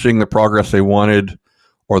weren't seeing the progress they wanted,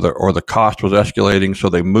 or the cost was escalating, so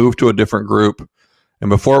they moved to a different group. And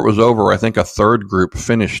before it was over, I think a third group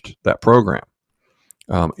finished that program.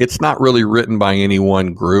 It's not really written by any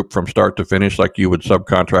one group from start to finish, like you would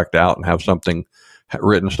subcontract out and have something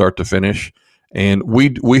written start to finish. And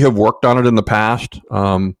we have worked on it in the past.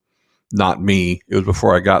 Not me; it was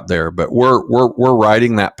before I got there. But we're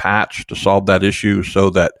writing that patch to solve that issue, so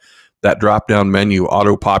that drop down menu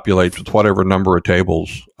auto populates with whatever number of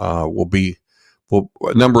tables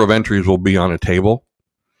number of entries will be on a table,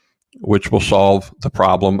 which will solve the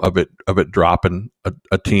problem of it dropping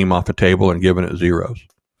a team off a table and giving it zeros.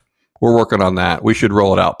 We're working on that. We should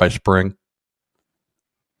roll it out by spring.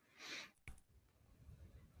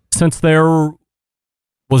 Since there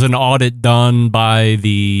was an audit done by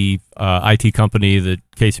the IT company that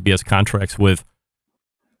KCBS contracts with,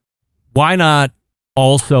 why not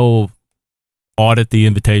also audit the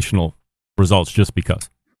Invitational results just because?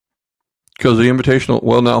 Because the Invitational,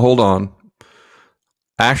 well, now hold on.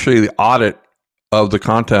 Actually, the audit of the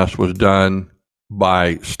contest was done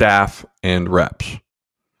by staff and reps.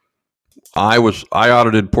 I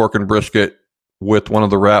audited pork and brisket with one of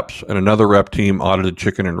the reps, and another rep team audited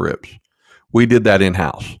chicken and ribs. We did that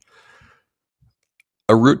in-house.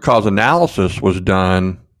 A root cause analysis was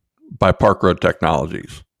done by Park Road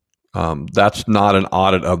Technologies. That's not an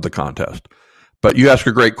audit of the contest. But you ask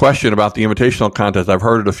a great question about the Invitational contest. I've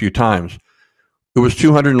heard it a few times. It was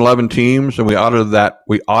 211 teams, and we audited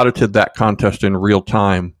that contest in real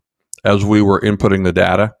time as we were inputting the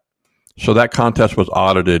data. So that contest was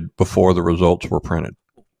audited before the results were printed.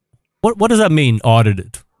 What does that mean,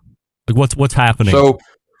 audited? Like what's happening? So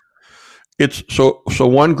it's so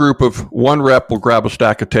one rep will grab a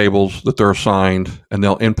stack of tables that they're assigned, and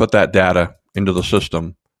they'll input that data into the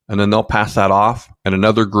system, and then they'll pass that off, and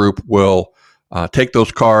another group will take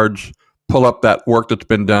those cards, pull up that work that's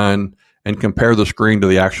been done, and compare the screen to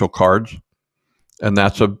the actual cards. And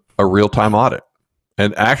that's a real-time audit.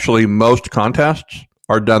 And actually, most contests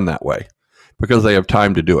are done that way because they have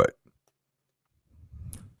time to do it.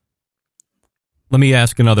 Let me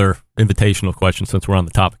ask another Invitational question since we're on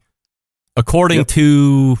the topic. According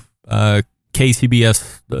to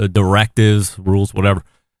KCBS directives, rules, whatever,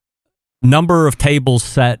 number of tables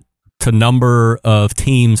set to number of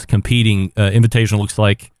teams competing, Invitational looks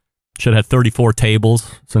like should have 34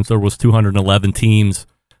 tables. Since there was 211 teams,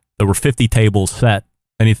 there were 50 tables set.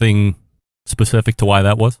 Anything specific to why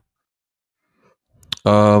that was?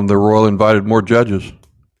 The Royal invited more judges.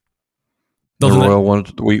 Doesn't the it- Royal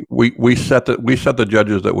ones. We set the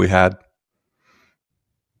judges that we had.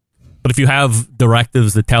 But if you have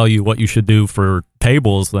directives that tell you what you should do for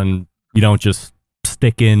tables, then you don't just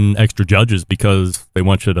stick in extra judges because they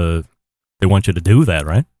want you to do that,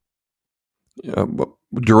 right?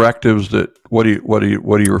 Directives that what are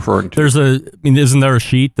you referring to? Isn't there a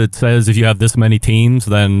sheet that says if you have this many teams,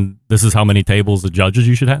 then this is how many tables of judges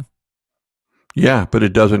you should have? Yeah, but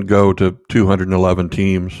it doesn't go to 211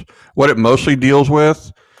 teams. What it mostly deals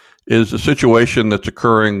with is a situation that's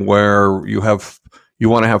occurring where you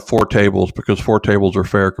want to have 4 tables because 4 tables are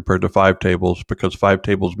fair compared to 5 tables, because 5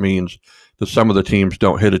 tables means that some of the teams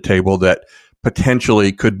don't hit a table that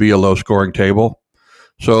potentially could be a low scoring table.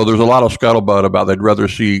 So there's a lot of scuttlebutt about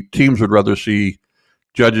teams would rather see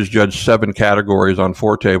judges judge 7 categories on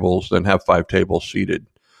 4 tables than have 5 tables seated.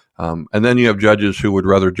 And then you have judges who would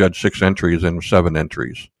rather judge 6 entries than 7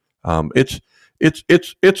 entries.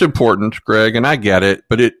 It's important, Greg, and I get it,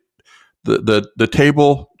 but the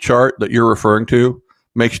table chart that you're referring to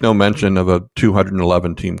makes no mention of a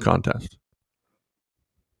 211 team contest.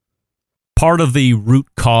 Part of the root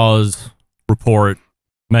cause report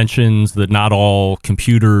mentions that not all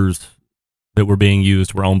computers that were being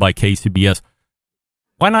used were owned by KCBS.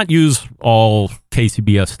 Why not use all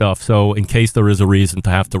KCBS stuff? So in case there is a reason to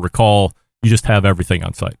have to recall, you just have everything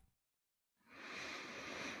on site.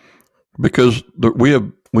 Because we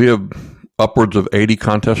have upwards of 80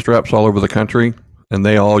 contest reps all over the country, and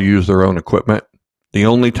they all use their own equipment. The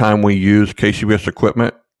only time we use KCBS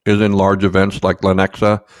equipment is in large events like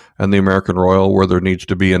Lenexa and the American Royal, where there needs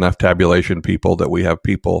to be enough tabulation people that we have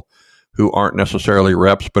people who aren't necessarily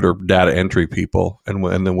reps but are data entry people,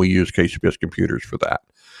 and then we use KCBS computers for that.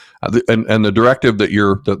 And the directive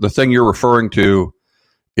that the thing you're referring to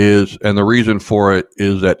is, and the reason for it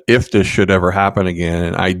is that if this should ever happen again,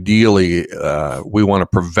 and ideally we want to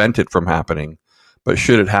prevent it from happening, but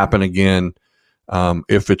should it happen again,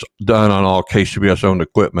 if it's done on all KCBS owned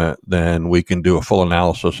equipment, then we can do a full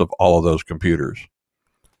analysis of all of those computers.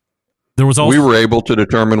 We were able to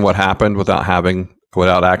determine what happened without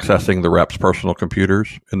accessing the reps' personal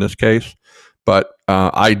computers in this case. But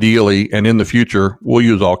ideally, and in the future, we'll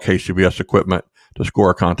use all KCBS equipment to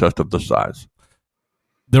score a contest of this size.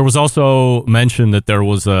 There was also mention that there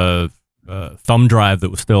was a thumb drive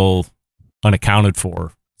that was still unaccounted for.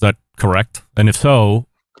 Is that correct? And if so,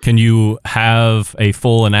 can you have a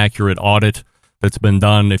full and accurate audit that's been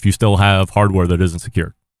done if you still have hardware that isn't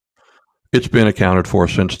secured? It's been accounted for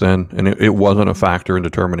since then, and it wasn't a factor in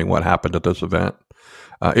determining what happened at this event.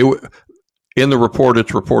 In the report,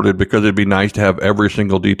 it's reported because it'd be nice to have every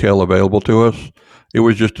single detail available to us. It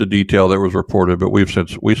was just a detail that was reported, but we've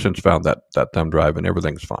since found that thumb drive, and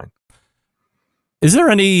everything's fine. Is there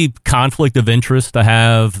any conflict of interest to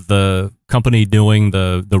have the company doing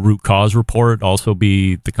the root cause report also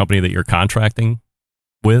be the company that you're contracting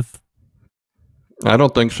with? I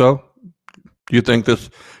don't think so. Do you think this?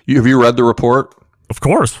 Have you read the report? Of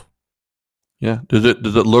course. Yeah. Does it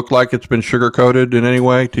look like it's been sugar-coated in any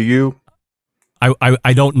way to you?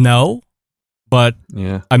 I don't know, but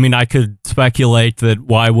yeah. I mean, I could speculate that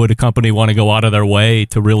why would a company want to go out of their way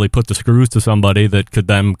to really put the screws to somebody that could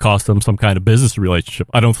then cost them some kind of business relationship?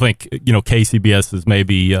 I don't think, KCBS is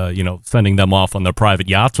maybe, sending them off on their private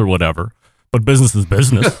yachts or whatever, but business is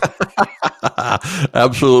business.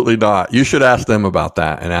 Absolutely not. You should ask them about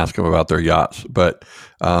that and ask them about their yachts. But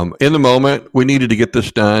in the moment, we needed to get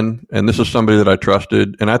this done, and this is somebody that I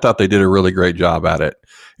trusted, and I thought they did a really great job at it.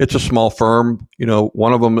 It's a small firm.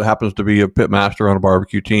 One of them happens to be a pit master on a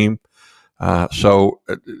barbecue team. So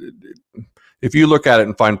if you look at it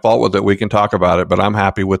and find fault with it, we can talk about it, but I'm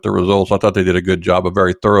happy with the results. I thought they did a good job, a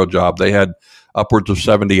very thorough job. They had upwards of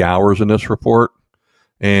 70 hours in this report,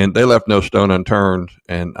 and they left no stone unturned,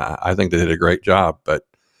 and I think they did a great job. But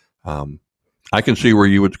I can see where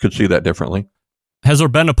you could see that differently. Has there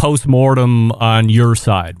been a postmortem on your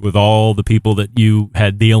side with all the people that you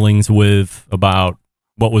had dealings with about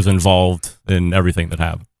what was involved in everything that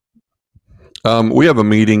happened? We have a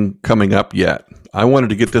meeting coming up yet. I wanted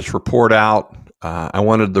to get this report out. I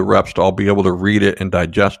wanted the reps to all be able to read it and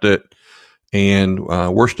digest it, and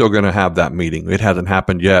we're still going to have that meeting. It hasn't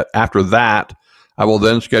happened yet. After that, I will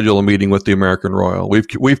then schedule a meeting with the American Royal.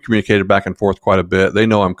 We've communicated back and forth quite a bit. They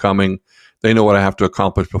know I'm coming. They know what I have to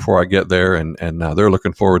accomplish before I get there, and they're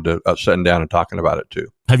looking forward to sitting down and talking about it too.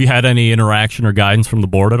 Have you had any interaction or guidance from the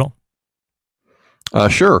board at all?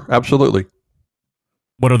 Sure, absolutely.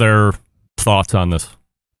 What are their thoughts on this?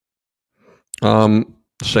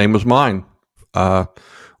 Same as mine.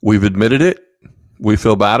 We've admitted it. We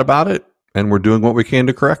feel bad about it, and we're doing what we can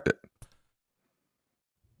to correct it.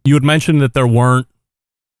 You had mentioned that there weren't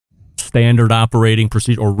standard operating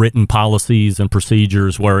procedure or written policies and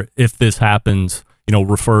procedures where if this happens,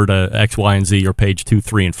 refer to X, Y, and Z or page 2,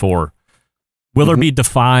 3, and 4. Will there be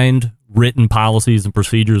defined written policies and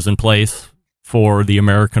procedures in place for the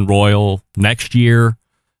American Royal next year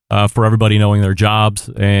for everybody knowing their jobs?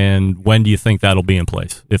 And when do you think that'll be in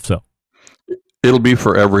place, if so? It'll be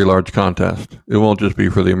for every large contest. It won't just be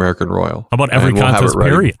for the American Royal. How about every contest,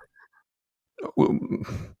 period?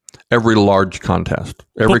 Every large contest.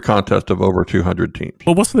 Every contest of over 200 teams.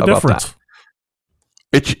 But what's the difference?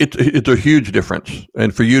 It's a huge difference.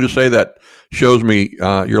 And for you to say that shows me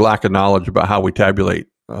your lack of knowledge about how we tabulate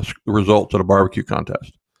the results at a barbecue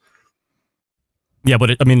contest. Yeah,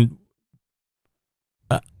 but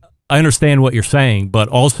I understand what you're saying, but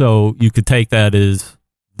also you could take that as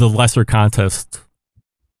the lesser contest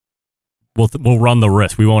will run the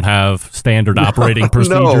risk. We won't have standard operating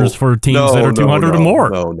procedures for teams that are 200 or more.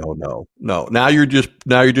 No. Now you're just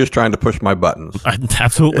trying to push my buttons.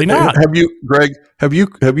 Absolutely not. Have you, Greg? Have you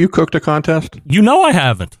cooked a contest? I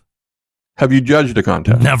haven't. Have you judged a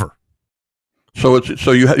contest? Never. So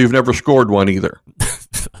you've never scored one either.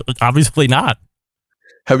 Obviously not.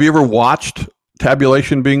 Have you ever watched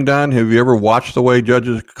tabulation being done? Have you ever watched the way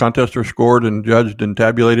contests are scored and judged and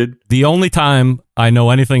tabulated? The only time I know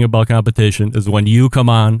anything about competition is when you come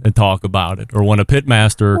on and talk about it, or when a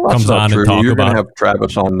pitmaster comes on and talk about it. You're going to have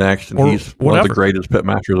Travis on next, and he's one of the greatest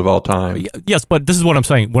pitmasters of all time. Yes, but this is what I'm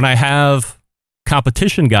saying. When I have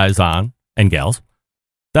competition guys on and gals,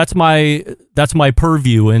 that's my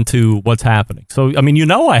purview into what's happening. So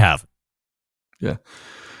I have. Yeah.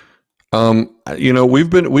 We've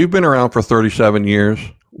been around for 37 years.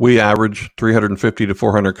 We average 350 to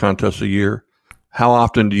 400 contests a year. How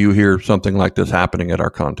often do you hear something like this happening at our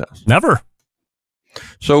contests? Never.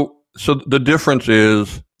 So the difference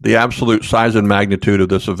is the absolute size and magnitude of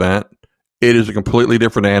this event. It is a completely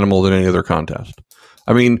different animal than any other contest.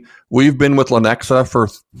 We've been with Lenexa for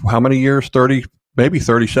how many years? 30, maybe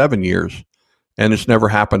 37 years. And it's never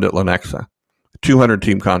happened at Lenexa. 200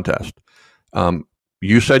 team contest.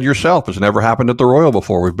 You said yourself, it's never happened at the Royal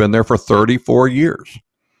before. We've been there for 34 years.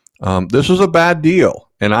 This is a bad deal.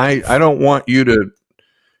 And I don't want you to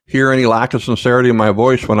hear any lack of sincerity in my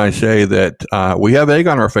voice when I say that we have egg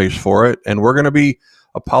on our face for it, and we're going to be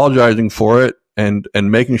apologizing for it and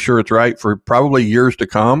making sure it's right for probably years to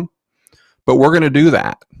come. But we're going to do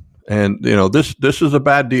that. And, this is a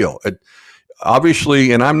bad deal.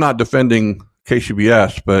 Obviously, and I'm not defending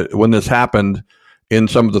KCBS, but when this happened, in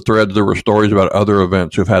some of the threads, there were stories about other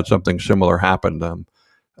events who've had something similar happen to them.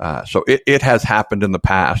 So it has happened in the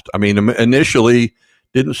past. Initially,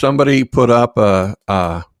 didn't somebody put up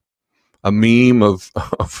a meme of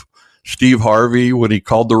Steve Harvey when he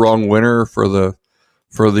called the wrong winner for the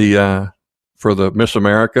Miss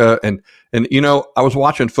America? And I was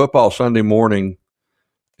watching football Sunday morning,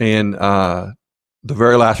 and the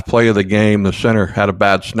very last play of the game, the center had a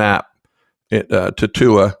bad snap to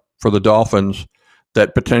Tua for the Dolphins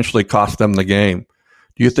that potentially cost them the game.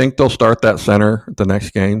 Do you think they'll start that center at the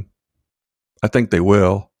next game? I think they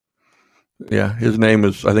will. Yeah, his name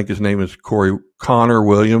is Connor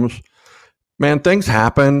Williams. Man, things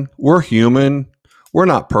happen. We're human. We're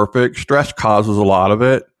not perfect. Stress causes a lot of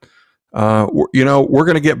it. We're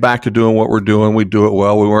going to get back to doing what we're doing. We do it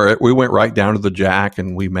well. We went right down to the jack,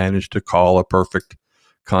 and we managed to call a perfect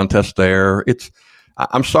contest there.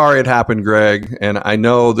 I'm sorry it happened, Greg, and I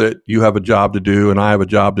know that you have a job to do, and I have a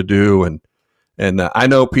job to do, and I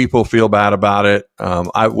know people feel bad about it.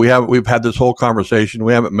 We've had this whole conversation.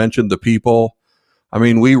 We haven't mentioned the people.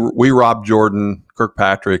 We robbed Jordan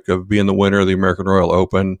Kirkpatrick of being the winner of the American Royal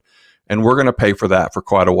Open, and we're going to pay for that for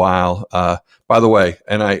quite a while. By the way,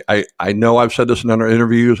 and I know I've said this in other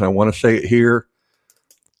interviews, and I want to say it here.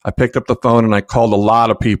 I picked up the phone and I called a lot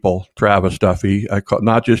of people, Travis Duffy. I called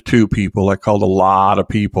not just two people. I called a lot of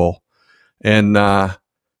people. And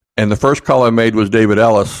the first call I made was David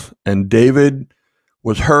Ellis. And David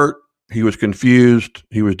was hurt. He was confused.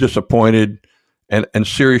 He was disappointed. And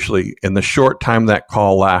seriously, in the short time that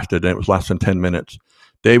call lasted, and it was less than 10 minutes,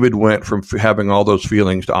 David went from having all those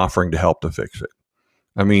feelings to offering to help to fix it.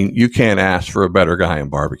 You can't ask for a better guy in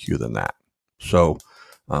barbecue than that. So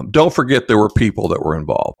don't forget there were people that were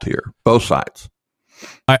involved here, both sides.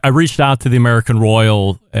 I reached out to the American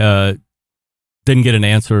Royal, didn't get an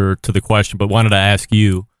answer to the question, but wanted to ask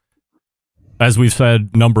you, as we've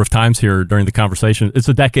said a number of times here during the conversation, it's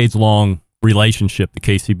a decades-long relationship that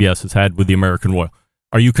KCBS has had with the American Royal.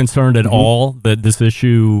 Are you concerned at all that this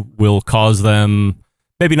issue will cause them,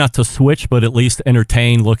 maybe not to switch, but at least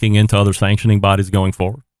entertain looking into other sanctioning bodies going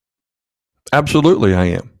forward? Absolutely, I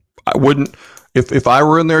am. I wouldn't. If I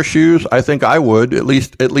were in their shoes, I think I would at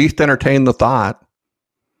least entertain the thought.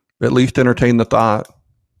 At least entertain the thought.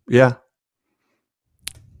 Yeah.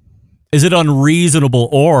 Is it unreasonable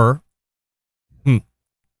or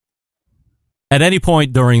at any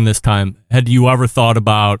point during this time, had you ever thought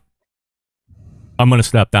about, I'm going to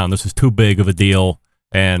step down. This is too big of a deal,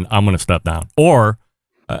 and I'm going to step down. Or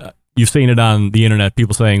you've seen it on the internet,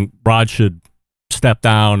 people saying Rod should step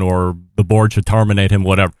down or the board should terminate him,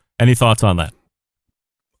 whatever. Any thoughts on that?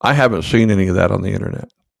 I haven't seen any of that on the internet.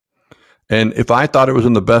 And if I thought it was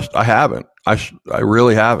in the best, I haven't. I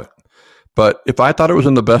really haven't. But if I thought it was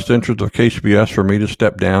in the best interest of KCBS for me to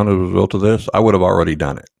step down as a result of this, I would have already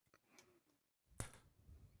done it.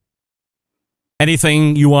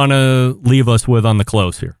 Anything you want to leave us with on the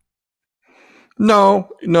close here? No.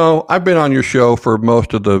 I've been on your show for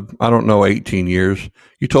most of the, 18 years.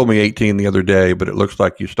 You told me 18 the other day, but it looks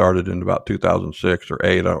like you started in about 2006 or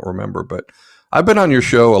 8. I don't remember. But I've been on your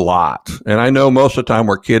show a lot. And I know most of the time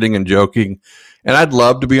we're kidding and joking. And I'd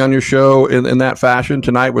love to be on your show in that fashion.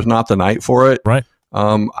 Tonight was not the night for it. Right.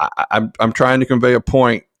 I'm trying to convey a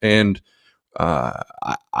point, and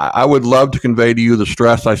I would love to convey to you the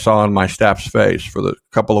stress I saw on my staff's face for the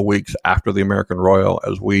couple of weeks after the American Royal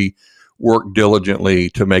as we worked diligently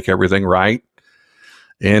to make everything right.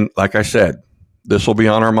 And like I said, this will be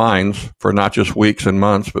on our minds for not just weeks and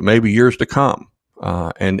months, but maybe years to come.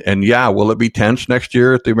 And yeah, will it be tense next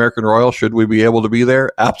year at the American Royal? Should we be able to be there?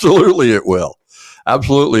 Absolutely it will.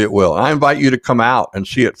 Absolutely it will. I invite you to come out and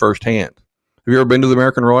see it firsthand. Have you ever been to the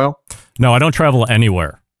American Royal? No, I don't travel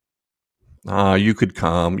anywhere. You could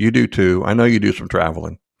come. You do too. I know you do some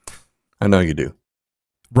traveling. I know you do.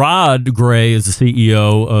 Rod Gray is the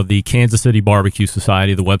CEO of the Kansas City Barbecue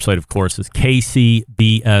Society. The website, of course, is kcbs.us,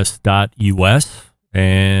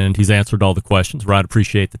 and he's answered all the questions. Rod,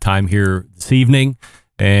 appreciate the time here this evening,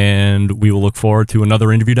 and we will look forward to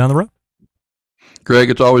another interview down the road.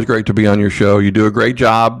 Greg, it's always great to be on your show. You do a great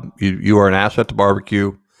job. You are an asset to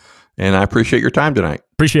barbecue, and I appreciate your time tonight.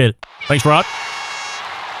 Appreciate it. Thanks, Rod.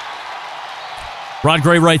 Rod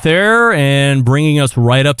Gray right there, and bringing us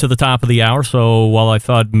right up to the top of the hour. So while I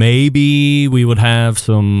thought maybe we would have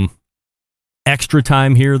some extra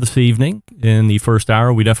time here this evening in the first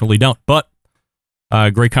hour, we definitely don't. But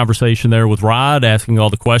great conversation there with Rod, asking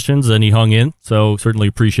all the questions, and he hung in. So certainly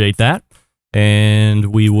appreciate that.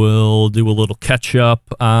 And we will do a little catch-up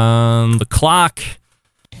on the clock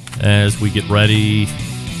as we get ready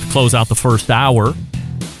to close out the first hour.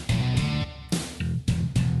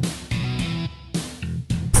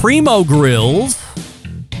 Primo Grills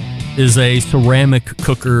is a ceramic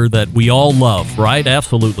cooker that we all love, right?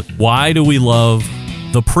 Absolutely. Why do we love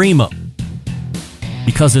the Primo?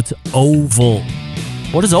 Because it's oval.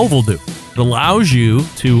 What does oval do? It allows you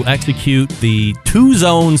to execute the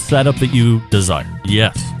two-zone setup that you desire.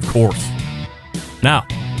 Yes, of course. Now,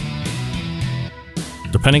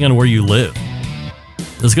 depending on where you live,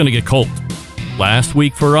 it's going to get cold. Last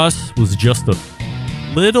week for us was just a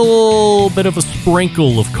little bit of a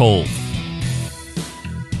sprinkle of cold.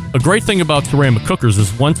 A great thing about ceramic cookers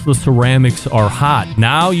is once the ceramics are hot,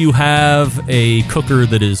 now you have a cooker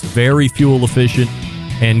that is very fuel efficient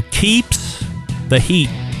and keeps the heat,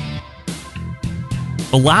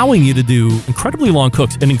 allowing you to do incredibly long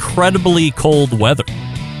cooks in incredibly cold weather.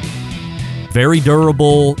 Very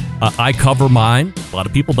durable. I cover mine. A lot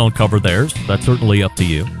of people don't cover theirs. That's certainly up to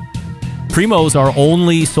you. Primos are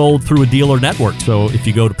only sold through a dealer network. So if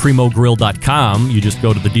you go to primogrill.com, you just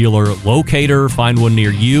go to the dealer locator, find one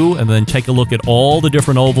near you, and then take a look at all the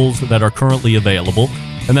different ovals that are currently available.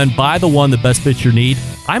 And then buy the one that best fits your need.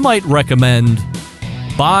 I might recommend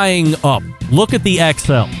buying up. Look at the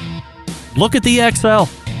XL. Look at the XL.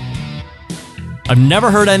 I've never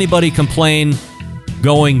heard anybody complain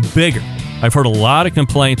going bigger. I've heard a lot of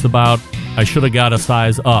complaints about I should have got a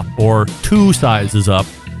size up or 2 sizes up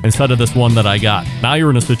instead of this one that I got. Now you're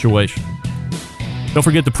in a situation. Don't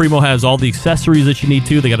forget the Primo has all the accessories that you need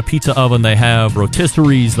to. They got a pizza oven. They have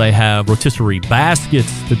rotisseries. They have rotisserie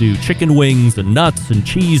baskets to do chicken wings and nuts and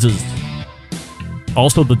cheeses.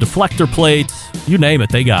 Also the deflector plates. You name it,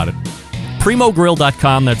 they got it.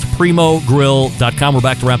 primogrill.com. That's primogrill.com. We're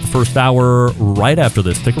back to wrap the first hour right after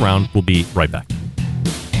this. Stick around. We'll be right back.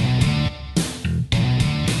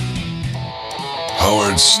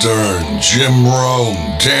 Howard Stern, Jim Rome,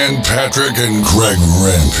 Dan Patrick, and Greg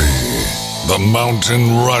Rempe. The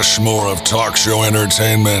Mountain Rushmore of talk show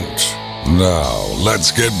entertainment. Now,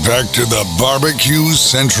 let's get back to the Barbecue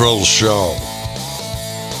Central Show.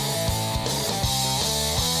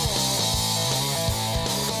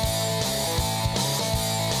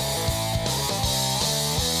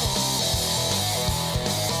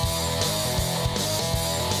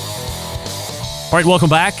 All right, welcome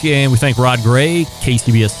back, and we thank Rod Gray,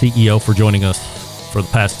 KCBS CEO, for joining us for the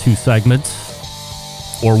past 2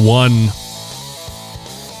 segments, or one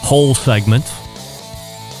whole segment.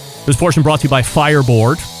 This portion brought to you by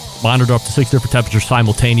Fireboard. Monitor up to 6 different temperatures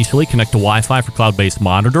simultaneously. Connect to Wi-Fi for cloud-based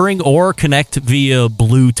monitoring, or connect via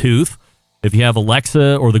Bluetooth. If you have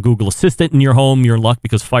Alexa or the Google Assistant in your home, you're in luck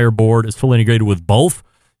because Fireboard is fully integrated with both.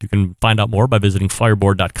 You can find out more by visiting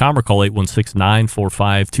fireboard.com or call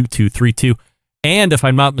 816-945-2232. And if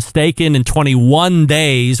I'm not mistaken, in 21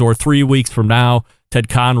 days or 3 weeks from now, Ted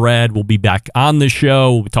Conrad will be back on the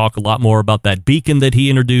show. We'll talk a lot more about that beacon that he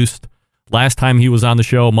introduced last time he was on the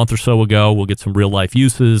show a month or so ago. We'll get some real-life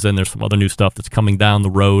uses, and there's some other new stuff that's coming down the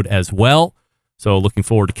road as well. So looking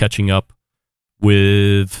forward to catching up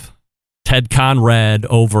with Ted Conrad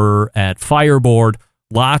over at Fireboard.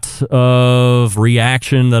 Lots of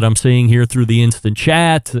reaction that I'm seeing here through the instant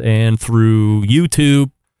chat and through YouTube.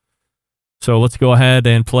 So let's go ahead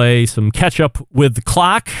and play some catch-up with the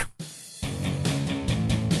clock.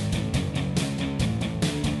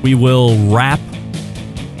 We will wrap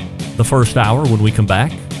the first hour when we come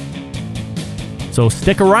back. So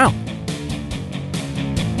stick around.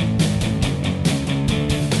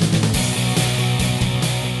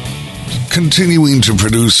 Continuing to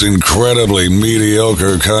produce incredibly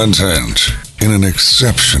mediocre content in an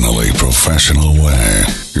exceptionally professional way.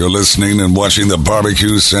 You're listening and watching the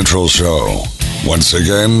Barbecue Central Show. Once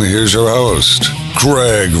again, here's your host,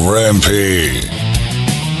 Greg Rempe.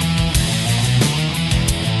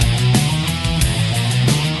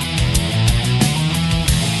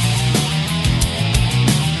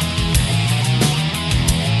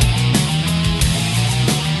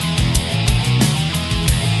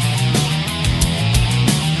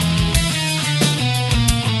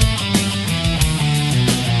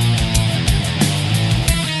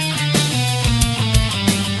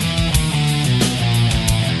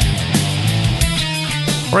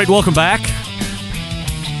 All right, welcome back.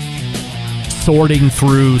 Sorting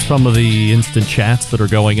through some of the instant chats that are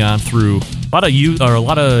going on through a lot of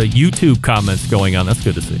YouTube comments going on. That's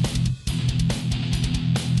good to see.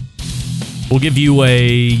 We'll give you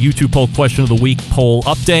a YouTube poll question of the week poll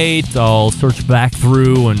update. I'll search back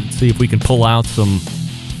through and see if we can pull out some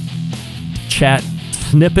chat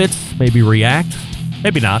snippets, maybe react,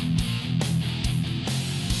 maybe not.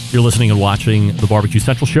 You're listening and watching the Barbecue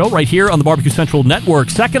Central Show right here on the Barbecue Central Network.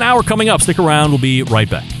 Second hour coming up. Stick around. We'll be right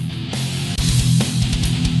back.